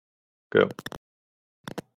Go.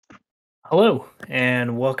 Hello,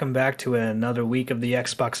 and welcome back to another week of the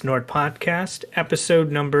Xbox Nord podcast,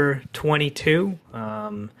 episode number 22.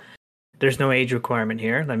 There's no age requirement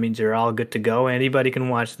here. That means you're all good to go. Anybody can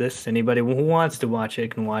watch this. Anybody who wants to watch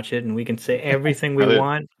it can watch it, and we can say everything we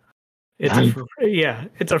want. It's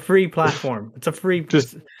a free platform. It's a free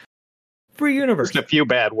universe. Just a few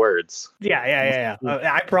bad words. Yeah.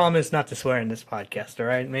 I promise not to swear in this podcast. All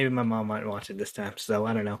right. Maybe my mom might watch it this time, so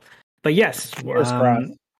I don't know. But yes,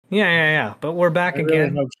 Yeah. But we're back again. I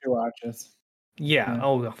really hope she watches. Yeah.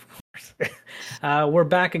 Oh, of course. We're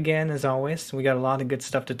back again as always. We got a lot of good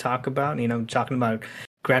stuff to talk about. You know, talking about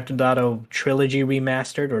Grand Theft Auto Trilogy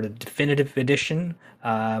Remastered or the Definitive Edition.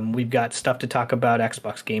 We've got stuff to talk about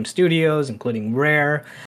Xbox Game Studios, including Rare,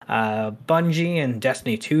 Bungie, and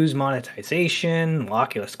Destiny 2's monetization,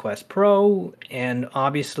 Oculus Quest Pro, and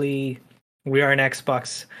obviously we are an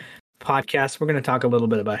Xbox podcast. We're going to talk a little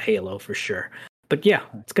bit about Halo for sure. But yeah,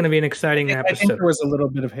 it's going to be an exciting episode. I think there was a little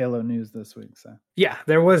bit of Halo news this week. So yeah,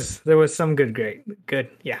 there was some good.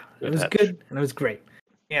 Yeah, it was good and it was great.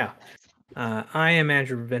 Yeah. I am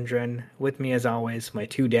Andrew Ravindran. With me, as always, my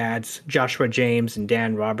two dads, Joshua James and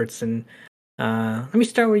Dan Robertson. Let me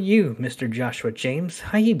start with you, Mr. Joshua James.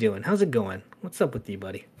 How you doing? How's it going? What's up with you,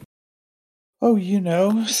 buddy? Oh, you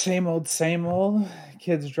know, same old.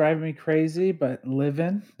 Kids driving me crazy, but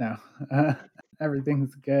living. No,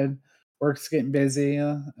 everything's good. Work's getting busy,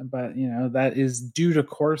 but you know that is due to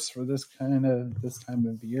course for this time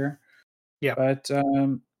of year. Yeah. But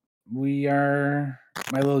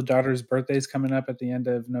my little daughter's birthday's coming up at the end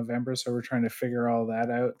of November, so we're trying to figure all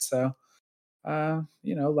that out. So,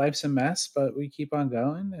 you know, life's a mess, but we keep on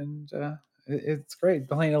going, and it's great.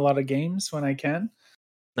 Playing a lot of games when I can.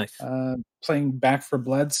 Nice. Playing Back 4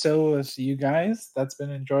 Blood still with you guys. That's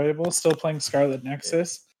been enjoyable. Still playing Scarlet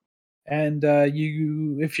Nexus. And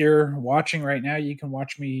if you're watching right now, you can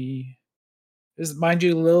watch me. This mind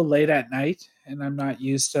you, a little late at night, and I'm not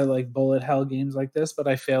used to like bullet hell games like this, but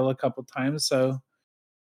I fail a couple times, so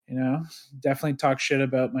you know, definitely talk shit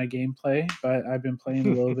about my gameplay. But I've been playing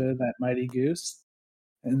a little bit of that Mighty Goose,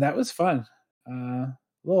 and that was fun. A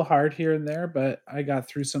little hard here and there, but I got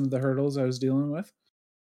through some of the hurdles I was dealing with.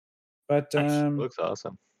 But looks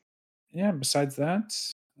awesome. Yeah. Besides that,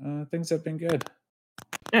 things have been good.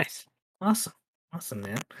 Nice. Awesome,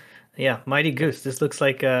 man. Yeah, Mighty Goose. This looks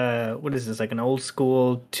like what is this? Like an old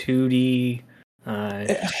school 2D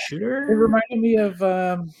shooter? It reminded me of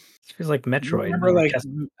it feels like Metroid. Remember like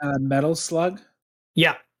Metal Slug?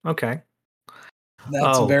 Yeah, okay.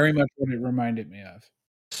 That's very much what it reminded me of.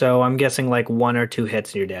 So I'm guessing like 1 or 2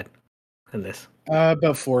 hits you're dead in this.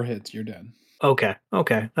 About 4 hits you're dead. Okay.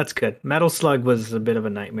 That's good. Metal Slug was a bit of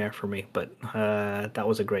a nightmare for me, but that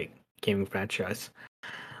was a great gaming franchise.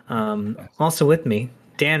 Also with me,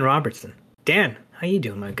 Dan Robertson. Dan, how you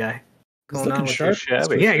doing, my guy? Going on sharp.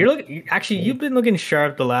 Yeah, you're looking. Actually, you've been looking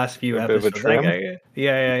sharp the last few episodes.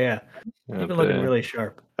 Yeah. You've been looking really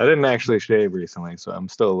sharp. I didn't actually shave recently, so I'm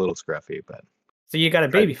still a little scruffy. But so you got a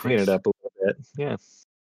baby face. Clean it up a little bit. Yeah.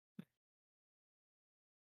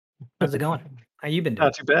 How's it going? How you been doing?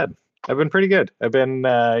 Not too bad. I've been pretty good. I've been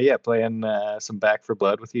playing some Back 4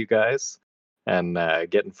 Blood with you guys, and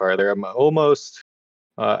getting farther. I'm almost.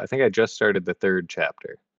 I think I just started the 3rd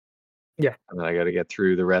chapter. Yeah, and then I got to get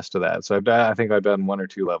through the rest of that. So I think I've done 1 or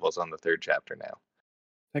 2 levels on the 3rd chapter now.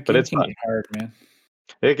 But it's fun. Hard, man.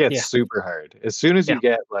 It gets super hard as soon as you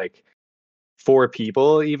get like 4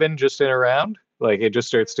 people, even just in a round. Like it just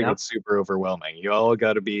starts to get super overwhelming. You all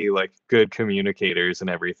got to be like good communicators and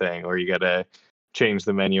everything, or you got to change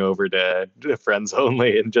the menu over to friends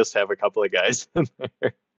only and just have a couple of guys in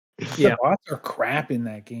there. The bots are crap in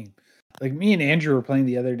that game. Like me and Andrew were playing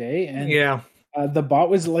the other day, and the bot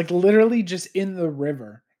was like literally just in the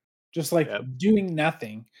river, just like doing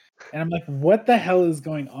nothing. And I'm like, what the hell is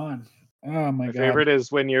going on? Oh my god. My favorite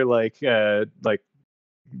is when you're like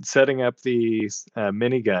setting up the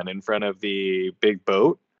minigun in front of the big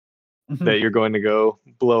boat that you're going to go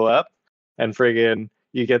blow up, and friggin'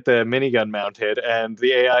 you get the minigun mounted, and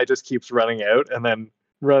the AI just keeps running out, and then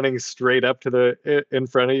running straight up to the in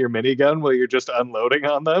front of your minigun while you're just unloading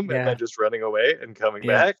on them, and then just running away and coming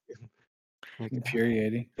back.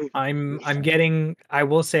 Infuriating. I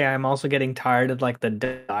will say I'm also getting tired of like the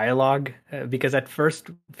dialogue because at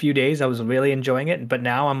first few days I was really enjoying it, but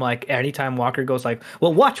now I'm like, anytime Walker goes like,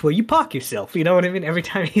 well, watch where you park yourself, you know what I mean? Every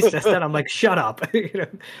time he says that, I'm like, shut up.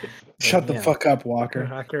 Shut the fuck up, Walker.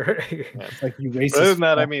 It's like you racist. Other than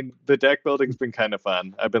that, I mean, the deck building's been kind of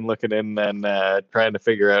fun. I've been looking in and trying to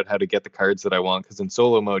figure out how to get the cards that I want, because in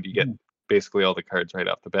solo mode you get basically all the cards right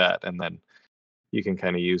off the bat, and then you can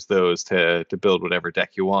kind of use those to build whatever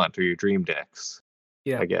deck you want or your dream decks,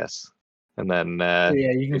 I guess. And then So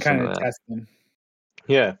yeah, you can do kind some of test them.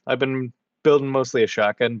 Yeah, I've been building mostly a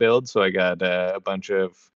shotgun build, so I got a bunch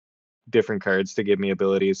of different cards to give me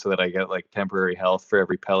abilities so that I get like temporary health for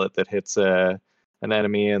every pellet that hits an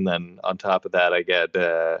enemy, and then on top of that I get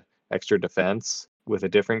extra defense with a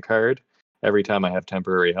different card every time I have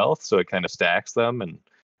temporary health, so it kind of stacks them, and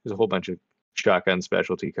there's a whole bunch of shotgun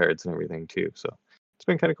specialty cards and everything too, so it's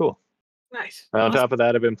been kind of cool. Nice. On Awesome. top of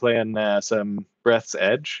that, I've been playing some Breath's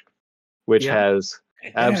Edge, which has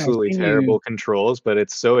absolutely terrible controls, but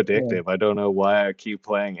it's so addictive. I don't know why I keep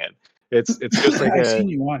playing it. It's just like I've seen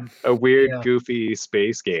you on. a weird, goofy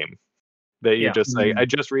space game that you're just like. Mm. I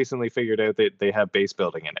just recently figured out that they have base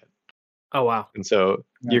building in it, Oh wow. and so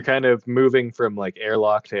you're kind of moving from like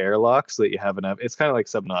airlock to airlock so that you have enough. It's kind of like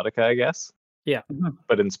Subnautica, I guess. Yeah.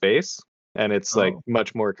 But in space, and it's like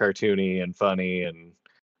much more cartoony and funny, and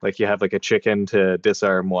like you have like a chicken to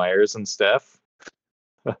disarm wires and stuff.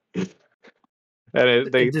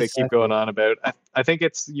 And they keep going on about. I think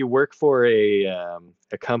it's you work for a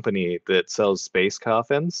company that sells space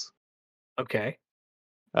coffins. Okay.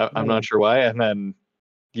 I'm not sure why, and then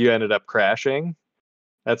you ended up crashing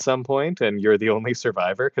at some point, and you're the only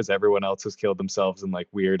survivor because everyone else has killed themselves in like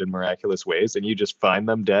weird and miraculous ways, and you just find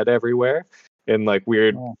them dead everywhere in like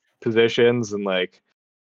weird positions, and like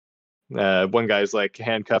one guy's like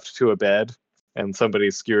handcuffed to a bed, and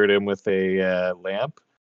somebody skewered him with a lamp.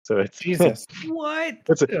 So it's Jesus. What?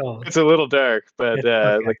 It's a little dark, but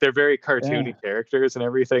like they're very cartoony characters and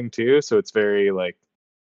everything too. So it's very like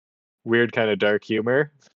weird, kind of dark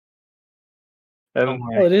humor. And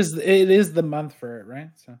well, it is the month for it, right?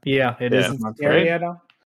 So yeah, it is the month for scary it. at all.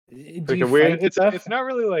 Like a weird. It's not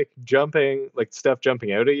really like jumping, like stuff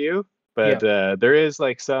jumping out at you, but there is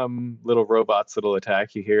like some little robots that'll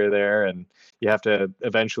attack you here or there, and you have to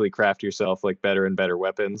eventually craft yourself like better and better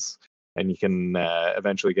weapons. And you can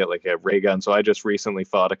eventually get like a ray gun. So I just recently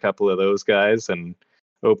fought a couple of those guys and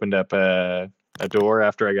opened up a door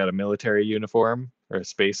after I got a military uniform or a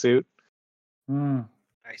spacesuit.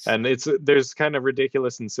 Nice. And there's kind of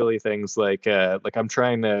ridiculous and silly things like I'm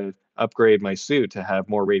trying to upgrade my suit to have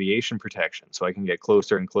more radiation protection, so I can get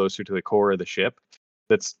closer and closer to the core of the ship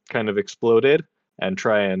that's kind of exploded, and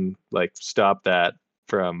try and like stop that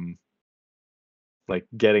from like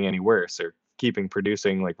getting any worse, or keeping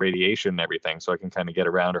producing like radiation and everything, so I can kind of get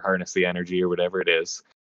around or harness the energy or whatever it is.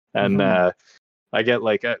 And I get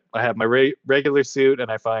like I have my regular suit,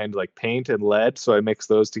 and I find like paint and lead, so I mix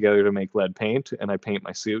those together to make lead paint, and I paint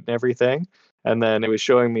my suit and everything. And then it was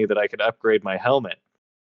showing me that I could upgrade my helmet,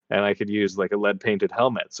 and I could use like a lead painted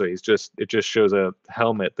helmet. So it just shows a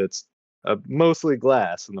helmet that's mostly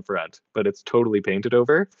glass in the front, but it's totally painted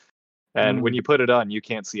over. And when you put it on, you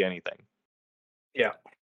can't see anything. Yeah.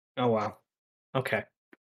 Oh wow. Okay.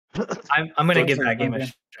 I'm gonna give that game a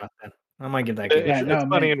shot then. I might give that game. It's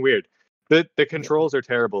funny and weird. The controls are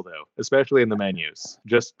terrible though, especially in the menus.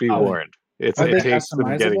 Just be warned. It takes some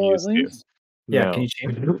getting used to. Yeah, No. can you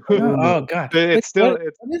change it? Oh god. It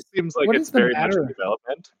seems like it's very much in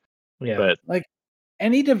development. Yeah. But like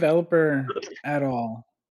any developer at all,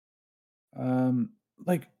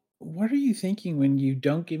 like what are you thinking when you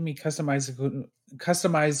don't give me customized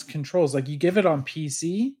controls? Like you give it on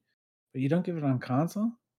PC, but you don't give it on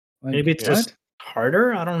console? Like, maybe it's just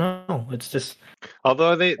harder. I don't know. It's just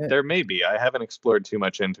although there may be. I haven't explored too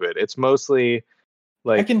much into it. It's mostly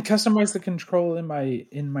like I can customize the control in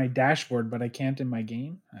my dashboard, but I can't in my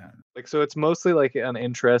game. Like so, it's mostly like an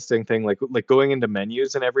interesting thing, like going into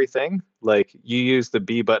menus and everything. Like you use the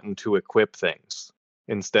B button to equip things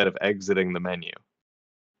instead of exiting the menu,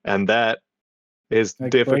 and that is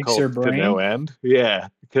like difficult to no end. Yeah,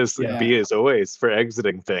 because B is always for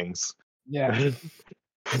exiting things. Yeah.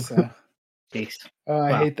 So,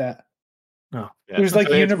 I hate that. Oh, yeah. There's like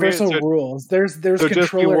universal rules. There's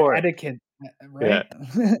controller etiquette, right?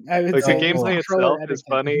 Yeah. Like the gameplay itself is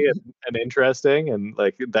funny and interesting, and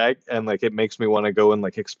like that, and like it makes me want to go and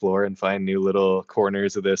like explore and find new little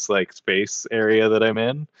corners of this like space area that I'm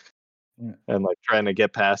in. Yeah. And like trying to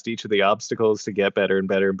get past each of the obstacles to get better and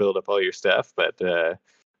better and build up all your stuff. But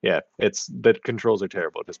it's the controls are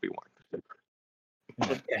terrible. Just be warned.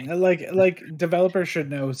 Yeah. Like developers should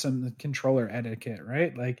know some controller etiquette,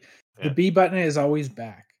 right? Like the B button is always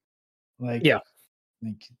back. Like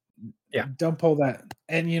don't pull that.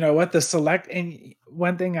 And you know what? The select, and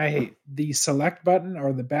one thing I hate, the select button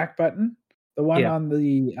or the back button, the one on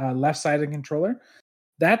the left side of the controller,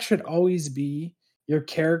 that should always be your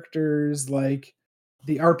character's like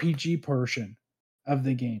the RPG portion of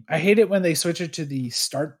the game. I hate it when they switch it to the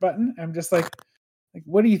start button. I'm just like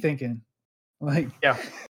what are you thinking? Like, Yeah.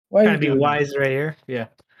 why are Kind you of be doing that? wise right here. Yeah.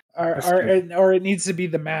 That's Or, true. or it needs to be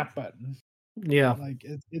the map button. Yeah. Like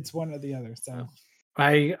it's one or the other. So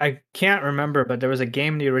I can't remember, but there was a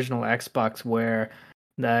game in the original Xbox where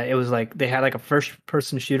it was like they had like a first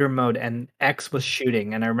person shooter mode and X was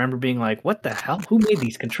shooting, and I remember being like, "What the hell? Who made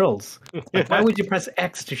these controls? Like, why would you press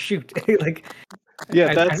X to shoot?" Like,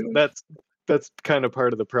 Yeah, I, I, that's kind of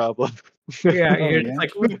part of the problem. yeah, oh you're yeah. just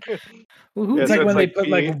like, who Yeah, It's made like so when it's they like put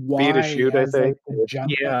like B to Y shoot, I as like think. the jump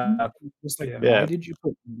button. Yeah, Just like yeah. why Yeah. did you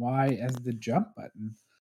put Y as the jump button?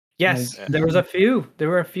 Yes, Like there was a few. There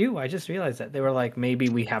were a few. I just realized that they were like, maybe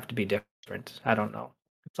we have to be different. I don't know.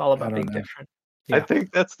 It's all I about don't being know. different. I Yeah,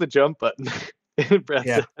 think that's the jump button in Breath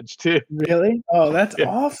yeah. Edge too. Really? Oh, that's Yeah.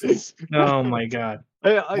 awful. Oh my god.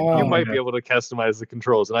 You Oh Oh my might be god. able to customize the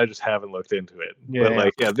controls, and I just haven't looked into it. Yeah, But yeah.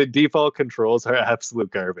 like, yeah, the default controls are absolute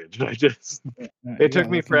garbage. you It took gotta me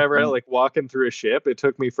look into forever, that. like walking through a ship. It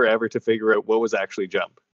took me forever to figure out what was actually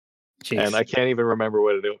jump, and Jeez. I can't even remember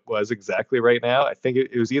what it was exactly right now. I think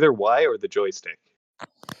it was either Y or the joystick.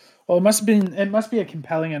 Well, it must be a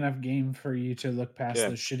compelling enough game for you to look past Yeah,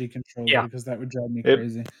 the shitty controls Yeah. because that would drive me it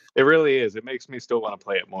crazy. it really is. It makes me still want to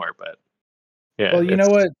play it more, but yeah, Well, it's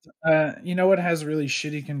you know what has really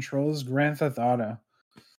shitty controls? Grand Theft Auto.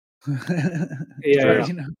 Yeah, true. yeah.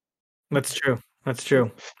 You know, That's true. That's true.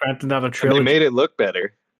 Grand Theft Auto And they trilogy. made it look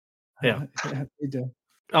better. Yeah. yeah, they do.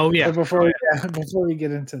 Oh yeah. But before we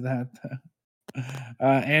get into that,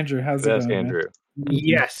 Andrew, how's it That's going, man? Andrew.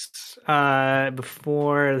 Yes.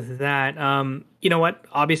 Before that, you know what?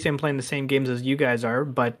 Obviously, I'm playing the same games as you guys are,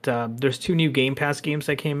 but there's two new Game Pass games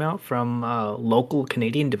that came out from local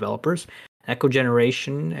Canadian developers, Echo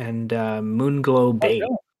Generation and Moonglow Oh, Bay.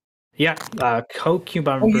 really? Yeah, Oh,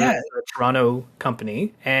 co-Cuban yeah. Toronto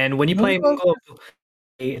company. And when you play Moonglow? Moonglow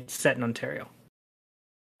Bay, it's set in Ontario.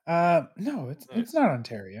 No, it's Nice. not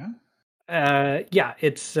Ontario. Yeah,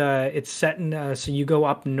 it's set in so you go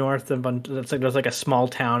up north of it's like there's like a small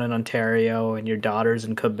town in Ontario and your daughter's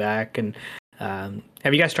in Quebec and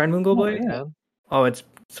have you guys tried Moonglow's Oh, Blade? really? Yeah. Oh, it's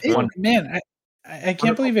No. Man, I can't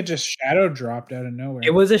wonderful. believe it just shadow dropped out of It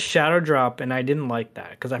nowhere. was a shadow drop and I didn't like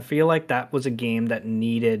that because I feel like that was a game that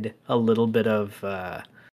needed a little bit of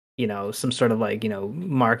some sort of like,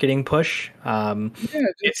 marketing push. Yeah, just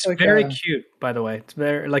It's like very cute, by the way. It's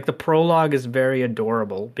very like the prologue is very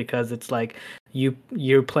adorable because it's like you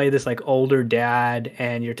play this like older dad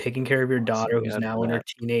and you're taking care of your I'll daughter sign me who's up now for in her that.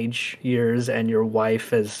 teenage years and your wife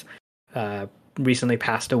has uh, recently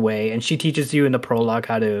passed away and she teaches you in the prologue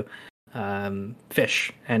how to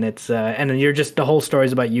fish and then you're just the whole story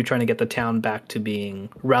is about you trying to get the town back to being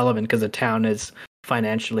relevant because the town is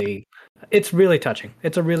financially it's really touching.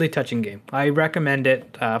 It's a really touching game. I recommend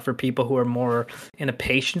it for people who are more in a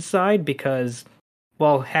patient side because,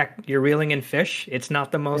 well, heck, you're reeling in fish. It's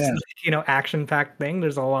not the most, yeah. action-packed thing.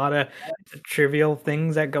 There's a lot of trivial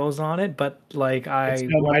things that goes on it, but like It's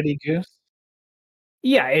no Mighty Goose.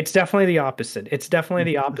 yeah, it's definitely the opposite. It's definitely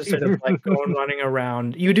the opposite of like going running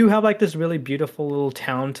around. You do have like this really beautiful little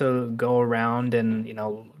town to go around and,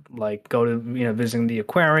 like go to, visiting the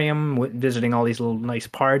aquarium, visiting all these little nice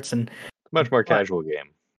parts and Much more but casual game.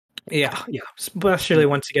 yeah, yeah. Especially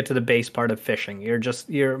once you get to the base part of fishing, you're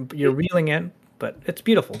reeling in, but it's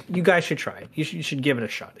beautiful. You guys should try it. You should give it a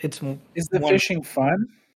shot. It's Is the one. fishing fun?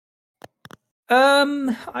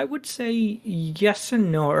 I would say yes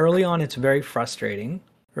and no. Early on, it's very frustrating.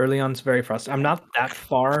 Early on, it's very frustrating. I'm not that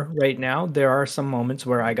far right now. There are some moments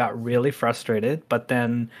where I got really frustrated, but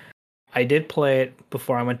then I did play it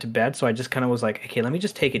before I went to bed, so I just kind of was like, okay, let me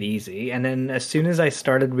just take it easy. And then as soon as I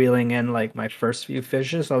started reeling in like my first few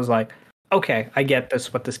fishes, I was like, okay, I get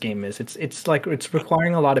this what this game is. It's like it's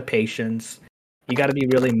requiring a lot of patience. You got to be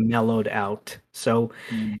really mellowed out. So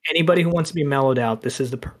anybody who wants to be mellowed out, this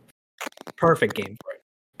is the perfect game for it.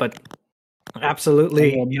 But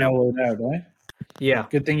absolutely, Well, mellowed out, eh? yeah,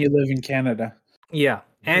 Good thing you live in Canada. yeah,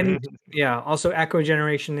 and yeah. Also, Echo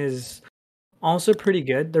Generation is also pretty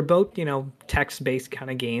good. They're both, text-based kind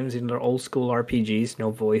of games, they're old school RPGs, no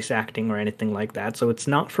voice acting or anything like that. So it's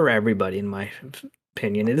not for everybody, in my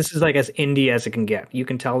opinion. This is like as indie as it can get. You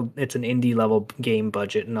can tell it's an indie level game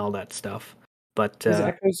budget and all that stuff. But Is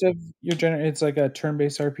Echoes of Your Generation? It's like a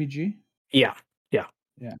turn-based RPG. yeah, yeah.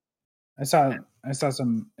 Yeah, I saw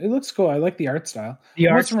some. It looks cool. I like the art style. The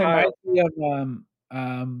art Almost style. reminds me of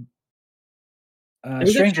There was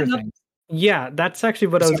actually Stranger Things. yeah, that's actually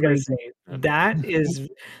what For I was some gonna reason. say. That is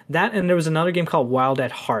that, and there was another game called Wild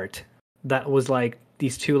at Heart that was like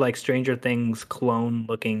these two like Stranger Things clone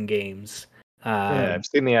looking games. Yeah, I've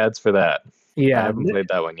seen the ads for that. I Yeah, haven't played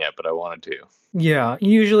that one yet, but I wanted to. yeah.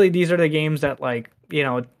 Usually these are the games that like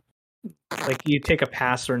like you take a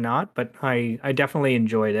pass or not, but I definitely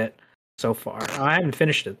enjoyed it so far. I haven't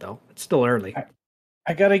finished it though. It's still early.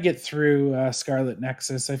 I gotta get through Scarlet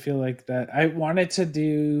Nexus. I feel like that I wanted to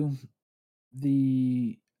do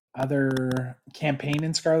the other campaign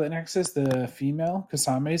in Scarlet Nexus, the female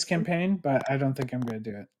Kasame's campaign, but I don't think I'm gonna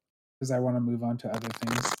do it because I want to move on to other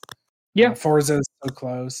things. Yeah, Forza is so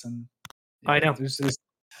close, and I know.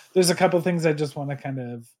 There's a couple things I just want to kind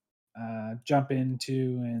of jump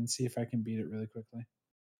into and see if I can beat it really quickly.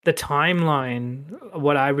 The timeline,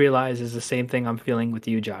 what I realize is the same thing I'm feeling with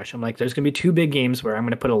you, Josh. I'm like, there's gonna be two big games where I'm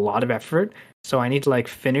gonna put a lot of effort, so I need to like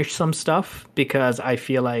finish some stuff because I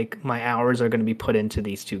feel like my hours are gonna be put into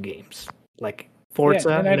these two games, like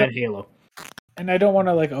Forza and then Halo. And I don't want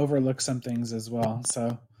to like overlook some things as well.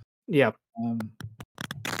 So yeah.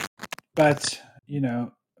 But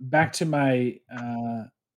back to my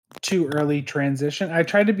too early transition. I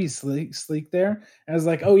tried to be sleek there. I was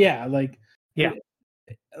like, oh yeah, like yeah.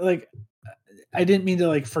 Like I didn't mean to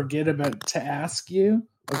like forget about to ask you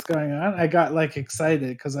what's going on. I got like excited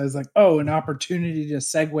because I was like, oh, an opportunity to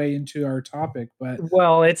segue into our topic. But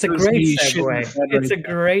well, it's a great segue. It's a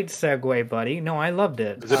great segue, buddy. No, I loved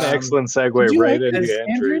it. It's an excellent segue right into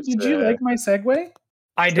Andrew. Did you like my segue?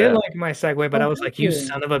 I did like my segue, but I was like, you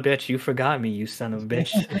son of a bitch, you forgot me, you son of a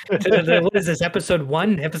bitch. What is this, episode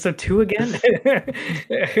 1, episode 2 again?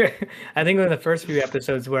 I think one of the first few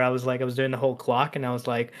episodes where I was doing the whole clock and I was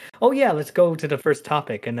like, oh yeah, let's go to the first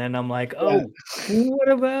topic. And then I'm like, oh, what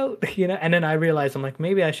about, and then I realized I'm like,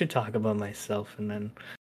 maybe I should talk about myself and then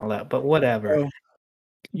all that, but whatever. Oh,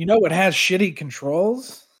 you know what has shitty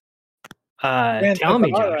controls? Tell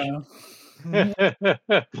me, Josh.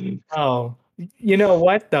 Oh. You know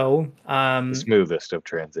what though? The smoothest of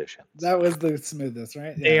transitions. That was the smoothest,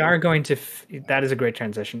 right? They are going to. That is a great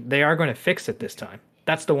transition. They are going to fix it this time.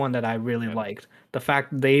 That's the one that I really liked. The fact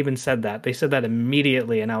they even said that. They said that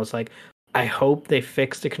immediately, and I was like, I hope they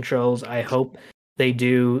fix the controls. I hope they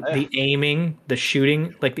do the aiming, the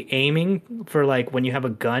shooting, like the aiming for like when you have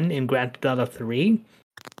a gun in Grand Theft Auto 3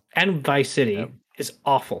 and Vice City is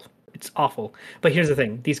awful. It's awful. But here's the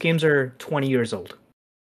thing: these games are 20 years old.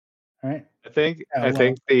 Right. I think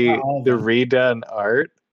the redone art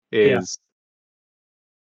is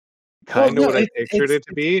kind of what I pictured it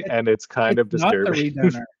to be, and it's kind of disturbing. Not the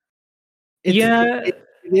redone art. It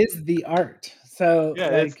is the art. So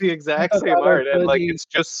it's the exact same art, and like it's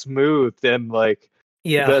just smooth and like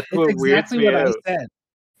that's what weirds me out. I said.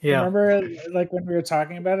 Yeah. Remember, like when we were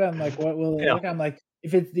talking about it, I'm like, what will it look? I'm like,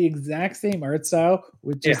 if it's the exact same art style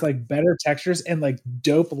with just like better textures and like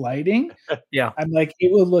dope lighting, I'm like,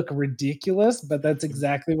 it will look ridiculous, but that's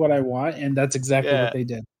exactly what I want, and that's exactly what they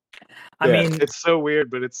did. I mean, it's so weird,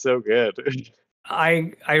 but it's so good.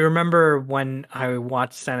 I remember when I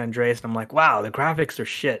watched San Andreas, and I'm like, wow, the graphics are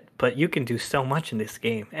shit, but you can do so much in this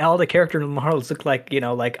game. And all the character models look like,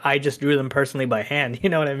 like I just drew them personally by hand. You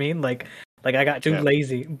know what I mean? Like I got too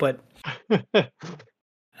lazy, but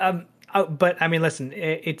but I mean, listen,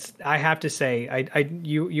 it's. I have to say,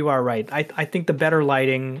 you are right. I think the better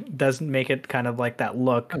lighting does make it kind of like that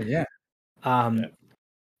look. Oh yeah.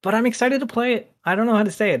 But I'm excited to play it. I don't know how to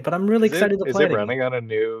say it, but I'm really excited to play it. Is it running on a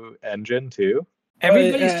new engine too?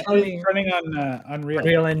 Everybody's telling running on Unreal.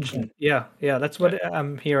 Unreal Engine. Yeah, that's what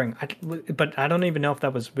I'm hearing. But I don't even know if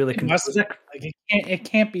that was really. It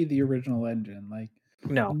can't be the original engine. Like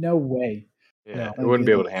no way. Yeah, it wouldn't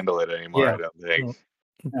be able to handle it anymore. I don't think.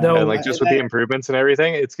 No, and like just with the improvements and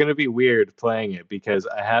everything, it's going to be weird playing it because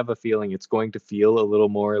I have a feeling it's going to feel a little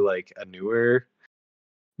more like a newer,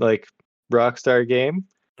 like Rockstar game,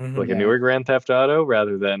 like a newer Grand Theft Auto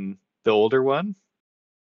rather than the older one.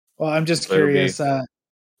 Well, I'm just curious. The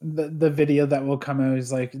video that will come out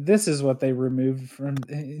is like, this is what they removed from.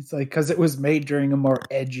 It's like because it was made during a more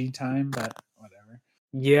edgy time, but whatever.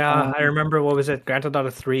 Yeah, I remember. What was it? Grand Theft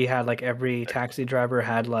Auto 3 had like every taxi driver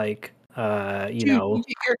had like. I was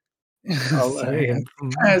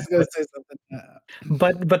gonna say something.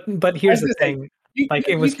 But here's the thing.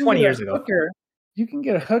 It was 20 years ago. You can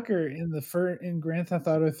get a hooker in Grand Theft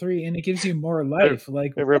Auto 3, and it gives you more life.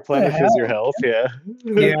 Like it replenishes your health. Yeah.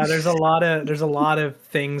 There's a lot of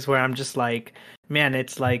things where I'm just like, man,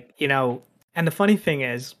 it's like And the funny thing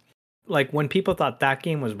is, like when people thought that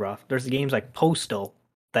game was rough, there's games like Postal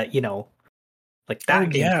that like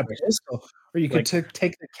that. Postal. Or you could take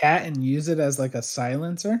the cat and use it as like a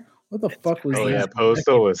silencer. What the fuck was that? Oh yeah,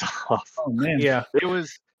 Postal was awful. Oh man. Yeah. It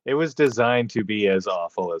was designed to be as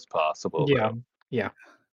awful as possible. Yeah. Though. Yeah.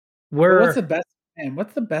 What's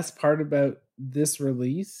the best part about this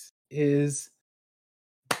release is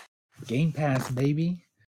Game Pass, baby.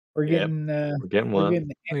 We're Yep. getting We're getting we're one.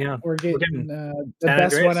 getting Yeah, we're we're getting getting the San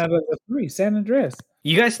best one Andreas. out of the three, San Andreas.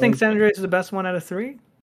 You guys think Like, San Andreas is the best one out of three?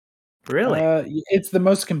 Really? it's the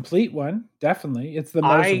most complete one, definitely. It's the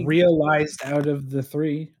most I realized out of the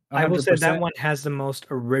three, I will say that 100%. one has the most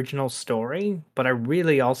original story, but I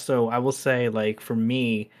really also I will say like for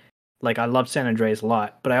me, like I love San Andreas a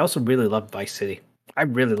lot, but I also really love Vice City. I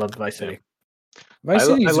really love Vice Yeah. City. Vice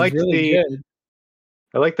City I is liked really the good.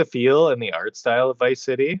 I like the feel and the art style of Vice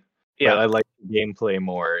City, but Yeah. I like the gameplay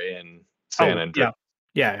more in San Oh, Andreas.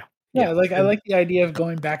 yeah. Yeah. Yeah, Yeah. like I like the idea of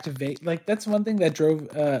going back to Vegas. Like that's one thing that drove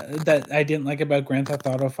that I didn't like about Grand Theft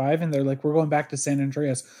Auto 5, and they're like, we're going back to San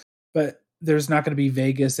Andreas, but there's not going to be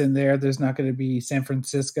Vegas in there. There's not going to be San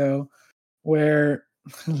Francisco, where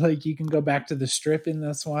like you can go back to the Strip in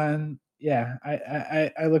this one. Yeah,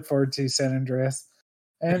 I look forward to San Andreas,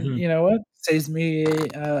 and Mhm. you know what, saves me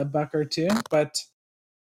a buck or two, but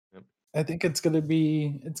Yep. I think it's gonna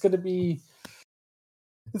be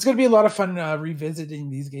a lot of fun revisiting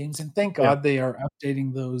these games, and thank Yeah. God they are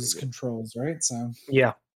updating those controls, right? So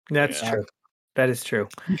Yeah. That's Yeah. true. That is true.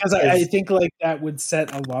 because I 'Cause- think like that would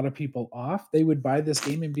set a lot of people off. They would buy this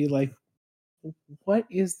game and be like, "What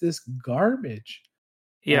is this garbage?"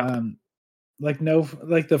 yeah. Um, like no,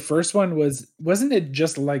 like the first one wasn't it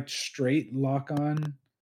just like straight lock on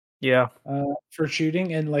Yeah. for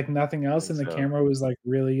shooting and like nothing I else, think and the so. camera was like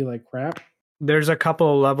really like crap. There's a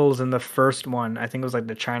couple of levels in the first one. I think it was like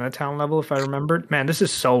the Chinatown level, if I remembered. Man, this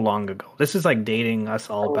is so long ago. This is like dating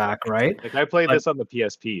us all back, right? Like I played But this on the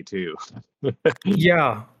PSP too.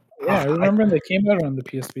 yeah. Yeah, I remember they came out on the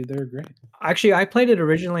PSP. They were great. Actually, I played it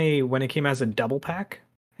originally when it came as a double pack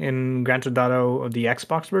in Grand Theft Auto, the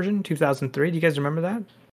Xbox version, 2003. Do you guys remember that? It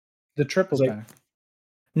The triple was like pack.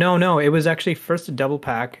 no, it was actually first a double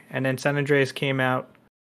pack, and then San Andreas came out,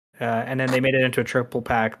 and then they made it into a triple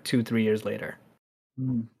pack 2-3 years later.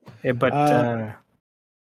 Mm. But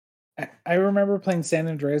I remember playing San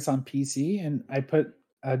Andreas on PC, and I put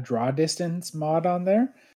a draw distance mod on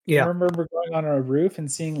there. I yeah, remember going on a roof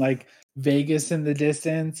and seeing like Vegas in the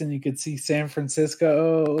distance, and you could see San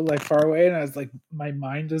Francisco like far away, and I was like, my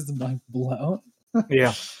mind is like blown.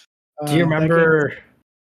 yeah. Do you That game, remember?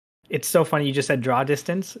 It's so funny you just said draw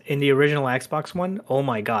distance in the original Xbox one. Oh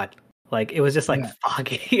my god. Like it was just like yeah,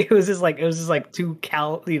 foggy. It was just like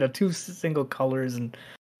two single colors and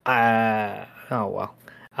oh well.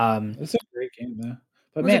 it's a great game though. It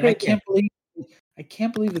But was a man, I great game.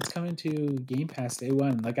 can't believe it's coming to Game Pass day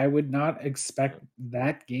one. Like I would not expect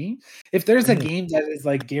that game. If there's a Mhm. game that is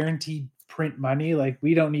like guaranteed print money, like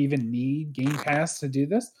we don't even need Game Pass to do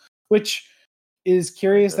this, which is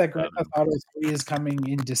curious that Grand Theft Auto 3 is coming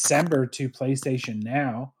in December to PlayStation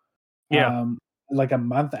Now, Yeah. like a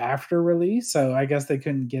month after release. So I guess they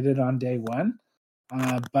couldn't get it on day one.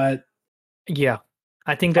 But Yeah.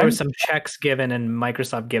 I think there was I'm some checks given and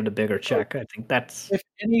Microsoft gave a bigger check. I think that's if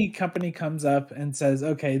any company comes up and says,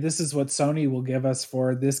 "Okay, this is what Sony will give us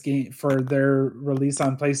for this game for their release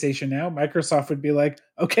on PlayStation Now," Microsoft would be like,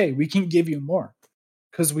 "Okay, we can give you more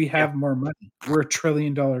because we yeah. have more money. We're a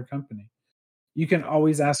trillion-dollar company. You can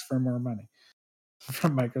always ask for more money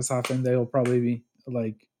from Microsoft, and they'll probably be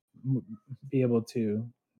like be able to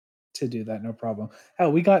do that, no problem."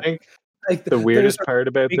 Hell, we I got think like the there's weirdest a part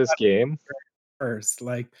about we this got game, first,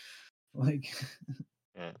 like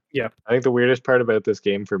yeah, Yeah. I think the weirdest part about this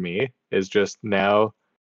game for me is just now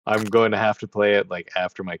I'm going to have to play it like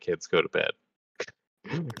after my kids go to bed.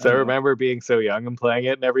 Because I yeah. remember being so young and playing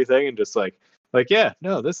it and everything, and just like yeah,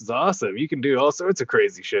 no, this is awesome. You can do all sorts of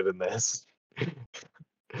crazy shit in this.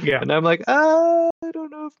 Yeah. And I'm like, I don't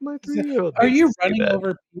know if my 3-year-old Are needs to you see running that.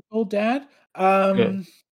 over people, Dad? Yeah,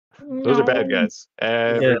 those are bad No. guys.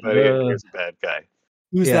 Everybody in Yeah. here's a bad guy.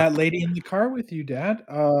 Who's Yeah. that lady in the car with you, Dad?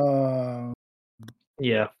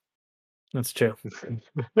 Yeah. That's true.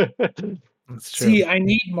 That's true. See, I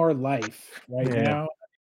need more life right Yeah. now.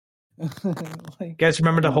 You Like, guys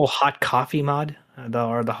remember the whole hot coffee mod?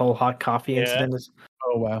 The whole hot coffee Yeah. incident?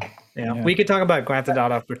 oh wow, Yeah. yeah. We could talk about Grand Theft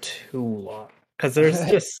Auto for too long because there's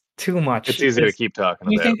just too much. It's easy to It's- keep talking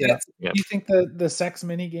Do you about. think yeah. that's? Yeah. Do you think the sex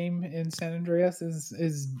mini game in San Andreas is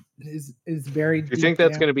Do buried you deep think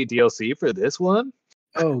that's down? going to be DLC for this one?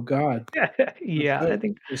 Oh God, let's Yeah. I hope.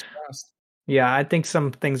 think. Fingers crossed. Yeah. I think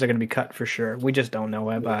some things are going to be cut for sure. We just don't know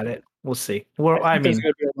about it. We'll see. Well, I I think there's mean,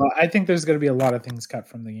 going to be a lot. I think there's going to be a lot of things cut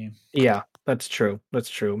from the game. yeah, that's true. That's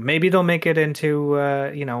true. Maybe they'll make it into.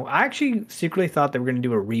 I actually secretly thought they were going to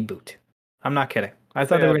do a reboot. I'm not kidding. I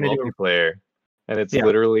thought They they were have going to do. multiplayer, and it's Yeah.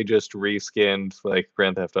 literally just reskinned like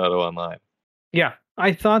Grand Theft Auto Online. Yeah,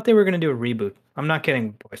 I thought they were going to do a reboot. I'm not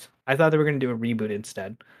kidding, boys. I thought they were going to do a reboot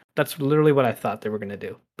instead. That's literally what I thought they were going to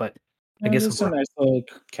do. But I guess It's a nice little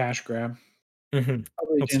cash grab. Mm-hmm.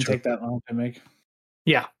 Probably That's didn't true. take that long to make.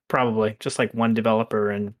 Yeah, probably just like one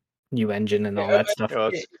developer and new engine and Yeah, all that stuff.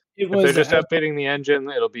 it if they're was. just updating the engine,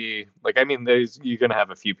 it'll be like, I mean, you're gonna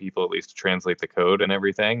have a few people at least to translate the code and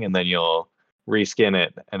everything, and then you'll reskin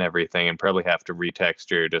it and everything, and probably have to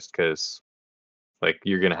retexture just because like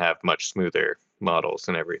you're gonna have much smoother models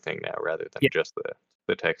and everything now rather than Yeah, just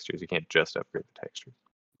the textures. You can't just upgrade the textures.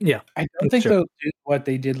 yeah, I don't that's think true. they'll do what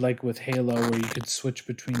they did like with Halo, where you could switch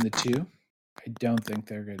between the two. I don't think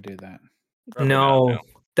they're going to do that. Probably not. No, No.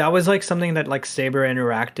 that was like something that like Saber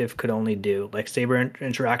Interactive could only do. Like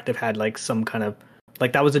Interactive had like some kind of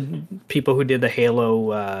like that was people who did the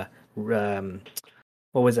Halo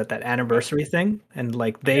what was it, that anniversary thing, and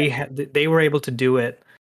like they were able to do it,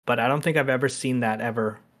 but I don't think I've ever seen that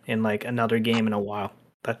ever in like another game in a while.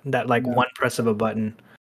 That like No. one press of a button.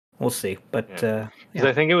 We'll see, but Because yeah,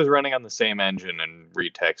 I think it was running on the same engine and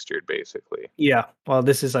retextured basically. yeah. Well,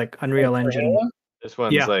 this is like Like Unreal for Engine. Halo? This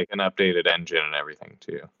one's Yeah, like an updated engine and everything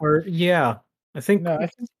too. or yeah, I think No, I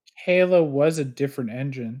think Halo was a different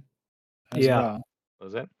engine as yeah, well.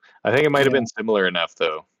 Was it? I think it might have Yeah, been similar enough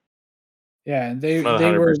though. yeah, and I'm not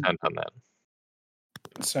they were 100% on that.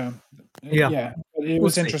 so yeah. yeah. But it We'll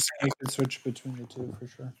was see. interesting. You could switch between the two for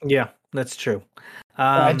sure. Yeah, that's true.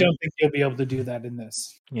 But I don't think you'll be able to do that in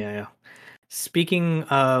this. Yeah, yeah. Speaking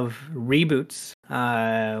of reboots,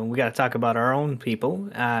 we got to talk about our own people.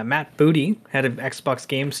 Matt Booty, head of Xbox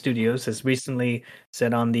Game Studios, has recently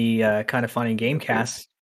said on the Kind of Funny Gamecast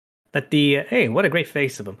that hey, what a great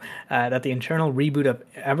face of him, that the internal reboot of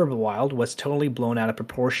Everwild was totally blown out of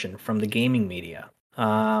proportion from the gaming media.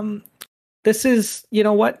 This is, you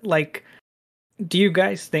know what, like, do you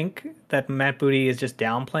guys think that Matt Booty is just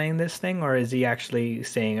downplaying this thing, or is he actually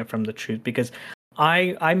saying it from the truth? Because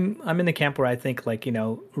I'm in the camp where I think, like, you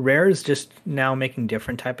know, Rare is just now making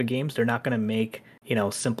different type of games. They're not going to make, you know,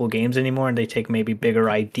 simple games anymore, and they take maybe bigger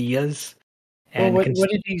ideas. Well, And what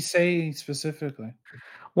did he say specifically?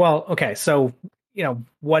 well, okay, so you know,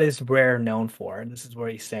 what is Rare known for? And this is where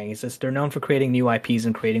he's saying, he says they're known for creating new IPs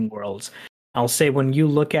and creating worlds. I'll say when you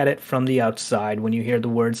look at it from the outside, when you hear the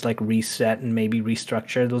words like reset and maybe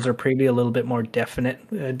restructure, those are probably a little bit more definite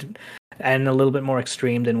and a little bit more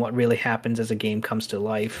extreme than what really happens as a game comes to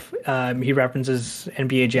life. He references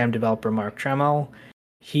NBA Jam developer Mark Trammell.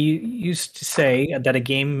 He used to say that a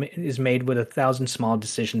game is made with 1,000 small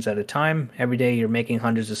decisions at a time. Every day you're making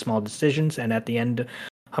hundreds of small decisions, and at the end,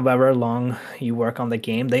 however long you work on the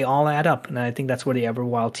game, they all add up. And I think that's where the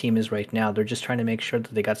Everwild team is right now. They're just trying to make sure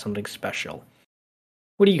that they got something special.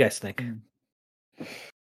 What do you guys think?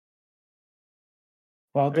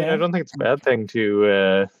 Well, I mean, I Dan, don't think it's a bad thing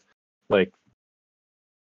to like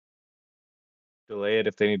delay it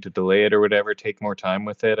if they need to delay it or whatever. Take more time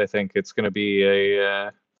with it. I think it's going to be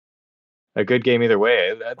a good game either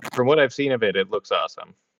way. From what I've seen of it, it looks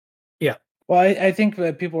awesome. Yeah. well, I think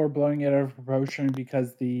that people are blowing it out of proportion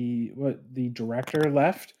because the director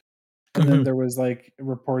left, and then there was like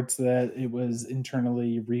reports that it was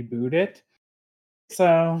internally rebooted.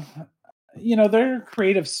 So, you know, they're a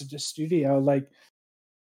creative studio. Like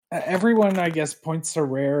everyone, I guess, points to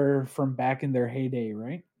Rare from back in their heyday,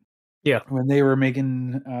 right? Yeah. When they were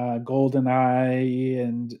making GoldenEye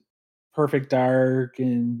and Perfect Dark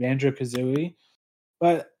and Banjo Kazooie.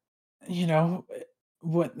 But you know,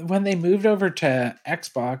 when they moved over to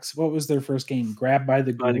Xbox, what was their first game? Grab by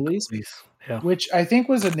the By the Ghoulies, Yeah. which I think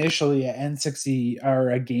was initially a N60 or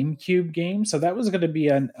a GameCube game. So that was going to be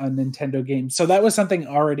a Nintendo game. So that was something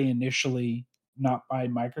already initially not by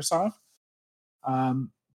Microsoft.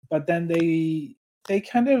 But then they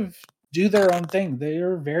kind of do their own thing. They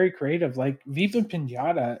are very creative. Like Viva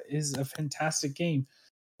Pinata is a fantastic game,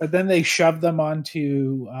 but then they shoved them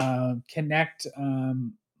onto Connect,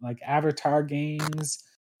 like Avatar games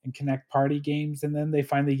and Connect Party games, and then they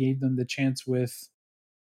finally gave them the chance with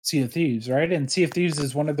Sea of Thieves, right? And Sea of Thieves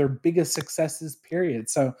is one of their biggest successes, period.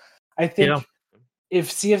 So I Yeah. think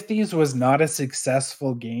if Sea of Thieves was not a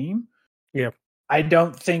successful game, Yeah. I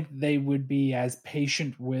don't think they would be as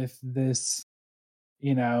patient with this.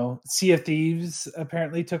 You know, Sea of Thieves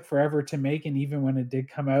apparently took forever to make, and even when it did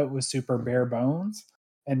come out, it was super bare bones.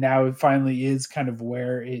 And now it finally is kind of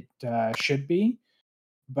where it should be.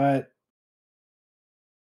 But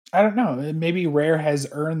I don't know. Maybe Rare has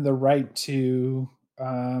earned the right to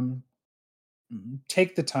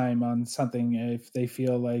take the time on something if they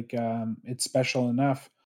feel like it's special enough.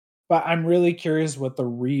 But I'm really curious what the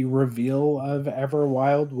reveal of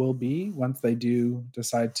Everwild will be once they do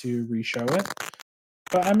decide to re-show it.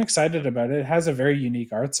 But I'm excited about it. It has a very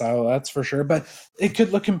unique art style, that's for sure. But it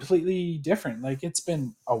could look completely different. Like it's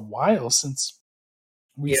been a while since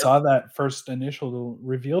we Yeah. saw that first initial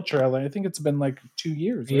reveal trailer. I think it's been like 2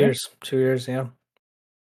 years, right? 2 years, yeah.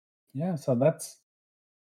 Yeah, so that's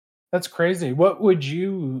crazy. What would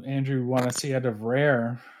you, Andrew, want to see out of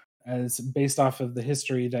Rare as based off of the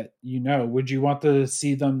history that you know? Would you want to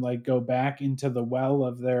see them like go back into the well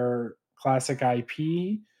of their classic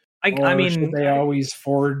IP? I Or should mean, they always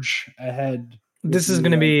forge ahead with this is new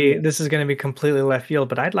gonna be ideas? this is gonna be completely left field,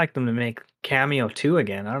 but I'd like them to make Cameo 2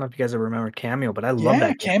 again. I don't know if you guys ever remember Cameo, but I love Yeah,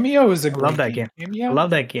 that game. Cameo is a I love great that game. game. I Cameo love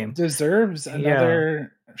that game. deserves Yeah.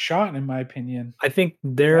 another shot, in my opinion. I think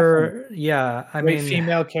Definitely. yeah, I Great mean,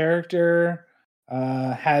 female character,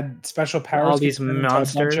 had special all powers, could these turn into a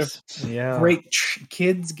bunch of monsters. Yeah. great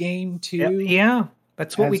kids game Yeah, too, yeah.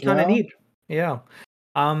 That's what we as kind of well. need. Yeah.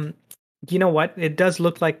 Um, you know what? It does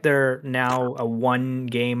look like they're now a one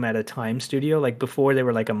game at a time studio. Like before they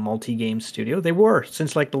were like a multi-game studio. They were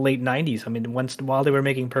since like the late 90s. I mean, once while they were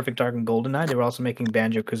making Perfect Dark and GoldenEye, they were also making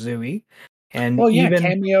Banjo-Kazooie. And Well, yeah, even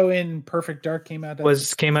Cameo in Perfect Dark came out at the was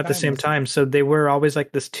same came out the time same as time. So they were always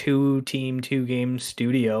like this two game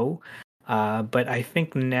studio. But I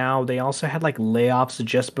think now they also had like layoffs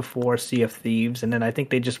just before Sea of Thieves, and then I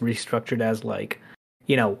think they just restructured as like,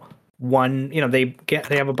 you know, one. You know, they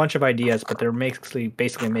have a bunch of ideas, but they're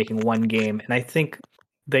basically making one game, and I think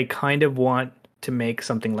they kind of want to make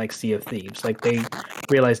something like Sea of Thieves. Like they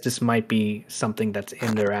realize this might be something that's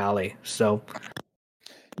in their alley. So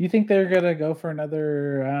You think they're gonna go for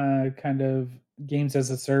another kind of games as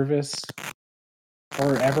a service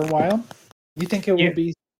or Everwild? You think it will yeah,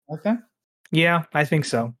 be like that? yeah, I think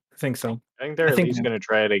so. I think so. I think they're I at think least going to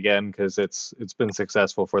try it again because it's been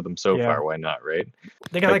successful for them so yeah, far. Why not, right?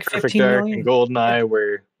 they got Like like Perfect 15 Dark and million. Yeah.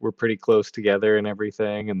 GoldenEye were pretty close together and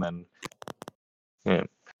everything, and then yeah,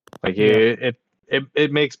 like Yeah.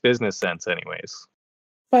 it makes business sense anyways.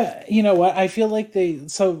 But you know what? I feel like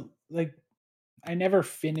like I never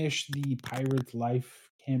finished the Pirate's Life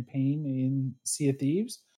campaign in Sea of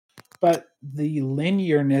Thieves, but the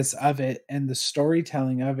linearness of it and the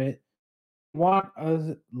storytelling of it, I want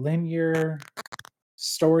a linear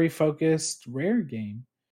story focused Rare game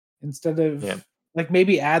instead Yeah, of like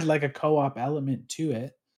maybe add like a co-op element to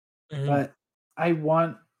it. Mhm. But I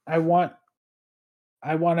want I want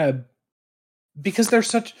I want to, because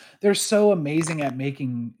they're so amazing at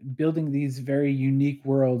making building these very unique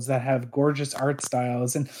worlds that have gorgeous art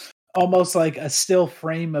styles, and almost like a still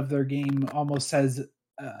frame of their game almost says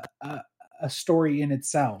a story in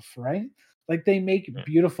itself, right? Like they make yeah,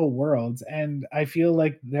 beautiful worlds, and I feel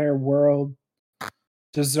like their world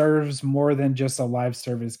deserves more than just a live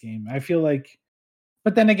service game. I feel like,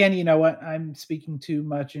 but then again, you know what? I'm speaking too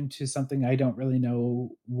much into something I don't really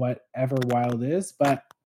know what Everwild is, but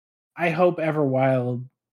I hope Everwild,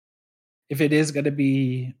 if it is going to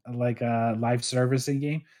be like a live servicing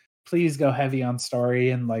game, please go heavy on story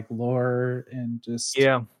and like lore and just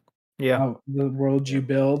Yeah. Yeah. the world yeah. you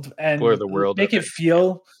build, Explore and the world make of it it.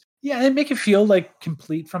 feel, yeah, and make it feel like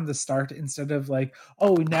complete from the start instead of like,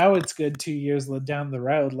 oh, now it's good 2 years down the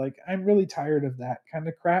road. Like I'm really tired of that kind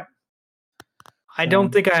of crap. I So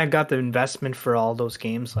don't think I got the investment for all those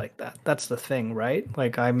games like that. That's the thing, right?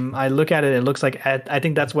 Like I look at it, it looks like I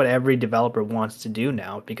think that's what every developer wants to do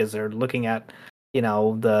now because they're looking at,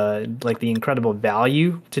 the incredible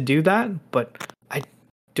value to do that. But I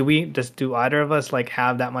do either of us like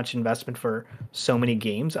have that much investment for so many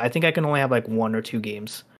games? I think I can only have like one or two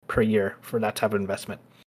games per year for that type of investment.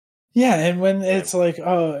 yeah, and when Yeah, it's like,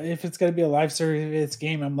 oh, if it's gonna be a live service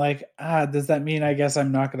game, I'm like, does that mean I guess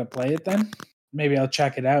I'm not gonna play it then? Maybe I'll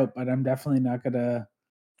check it out, but I'm definitely not gonna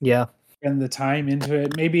Yeah. spend the time into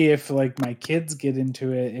it. Maybe if like my kids get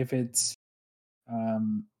into it, if it's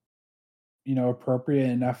um, appropriate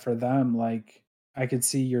enough for them, like I could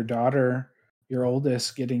see your daughter, your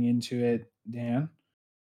oldest, getting into it, Dan.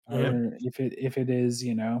 yeah, Mm-hmm. Or if it is,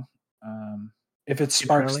 um, if it Kid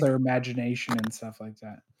sparks friendly. their imagination and stuff like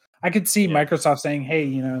that. I could see yeah, Microsoft saying, "Hey,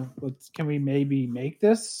 can we maybe make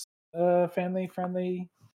this family friendly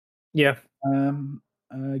Yeah. um,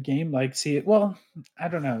 game?" Like, see it. Well, I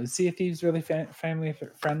don't know. Is Sea of Thieves really family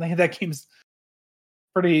friendly? That game's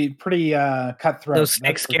pretty Those cutthroat.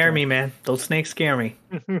 snakes That's for scare sure. me, man. Those snakes scare me.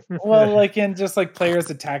 Well, like in just like players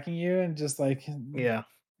attacking you, and just like Yeah.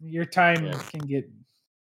 your time yeah. can get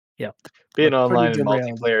Yeah. Being like pretty online and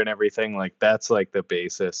derailed. multiplayer and everything, like that's like the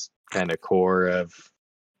basis kind of core of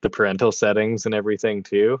the parental settings and everything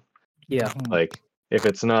too. Yeah. Mhm, Like if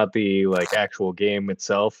it's not the like actual game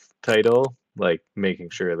itself title, like making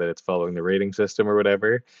sure that it's following the rating system or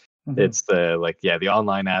whatever, mhm. it's the like yeah, the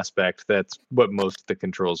online aspect. That's what most of the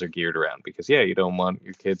controls are geared around because yeah, you don't want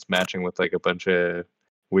your kids matching with like a bunch of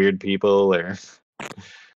weird people or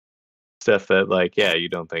stuff that like you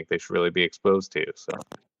don't think they should really be exposed to. So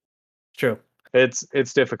True.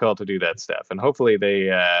 it's difficult to do that stuff, and hopefully they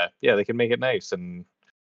they can make it nice and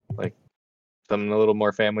like something a little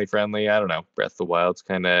more family friendly. I don't know, Breath of the Wild's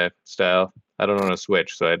kind of style. I don't own a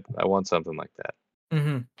Switch, so I want something like that.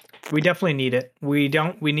 We definitely need it. We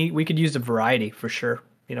could use a variety for sure.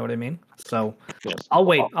 You know what I mean? So Yes. I'll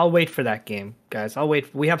wait for that game, guys. I'll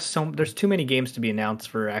wait. We have there's too many games to be announced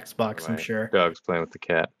for Xbox, I'm sure. Dog's playing with the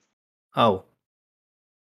cat. Oh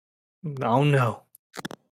no.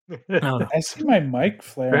 No. I see my mic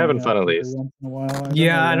flaring. We're having fun at every least. once in a while.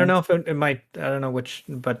 I don't know if it might. I don't know which,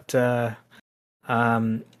 but Do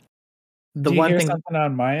the you one hear thing something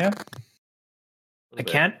on my end? I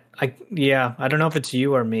can't. I don't know if it's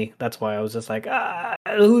you or me. That's why I was just like,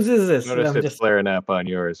 whose is this? Notice it's flaring up on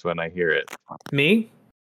yours when I hear it. Me?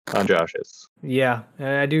 On Josh's. Yeah,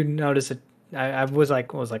 I do notice it. I was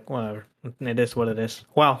like, whatever. It is what it is.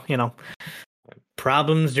 Well,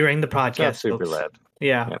 problems during the podcast. Not super folks. loud.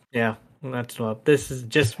 Yeah. That's what. This is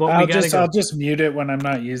just what we gotta I'll just mute it when I'm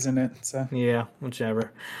not using it. So yeah,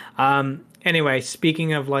 whichever. Anyway,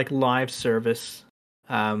 speaking of like live service,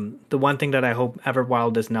 the one thing that I hope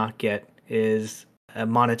Everwild does not get is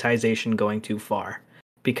monetization going too far,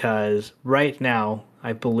 because right now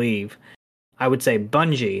I would say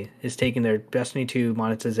Bungie is taking their Destiny 2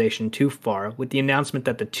 monetization too far with the announcement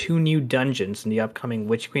that the 2 new dungeons in the upcoming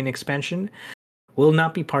Witch Queen expansion will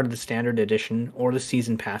not be part of the standard edition or the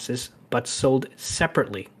season passes, but sold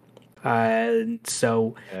separately. So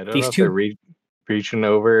I don't these know if two they're reaching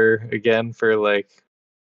over again for like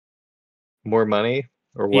more money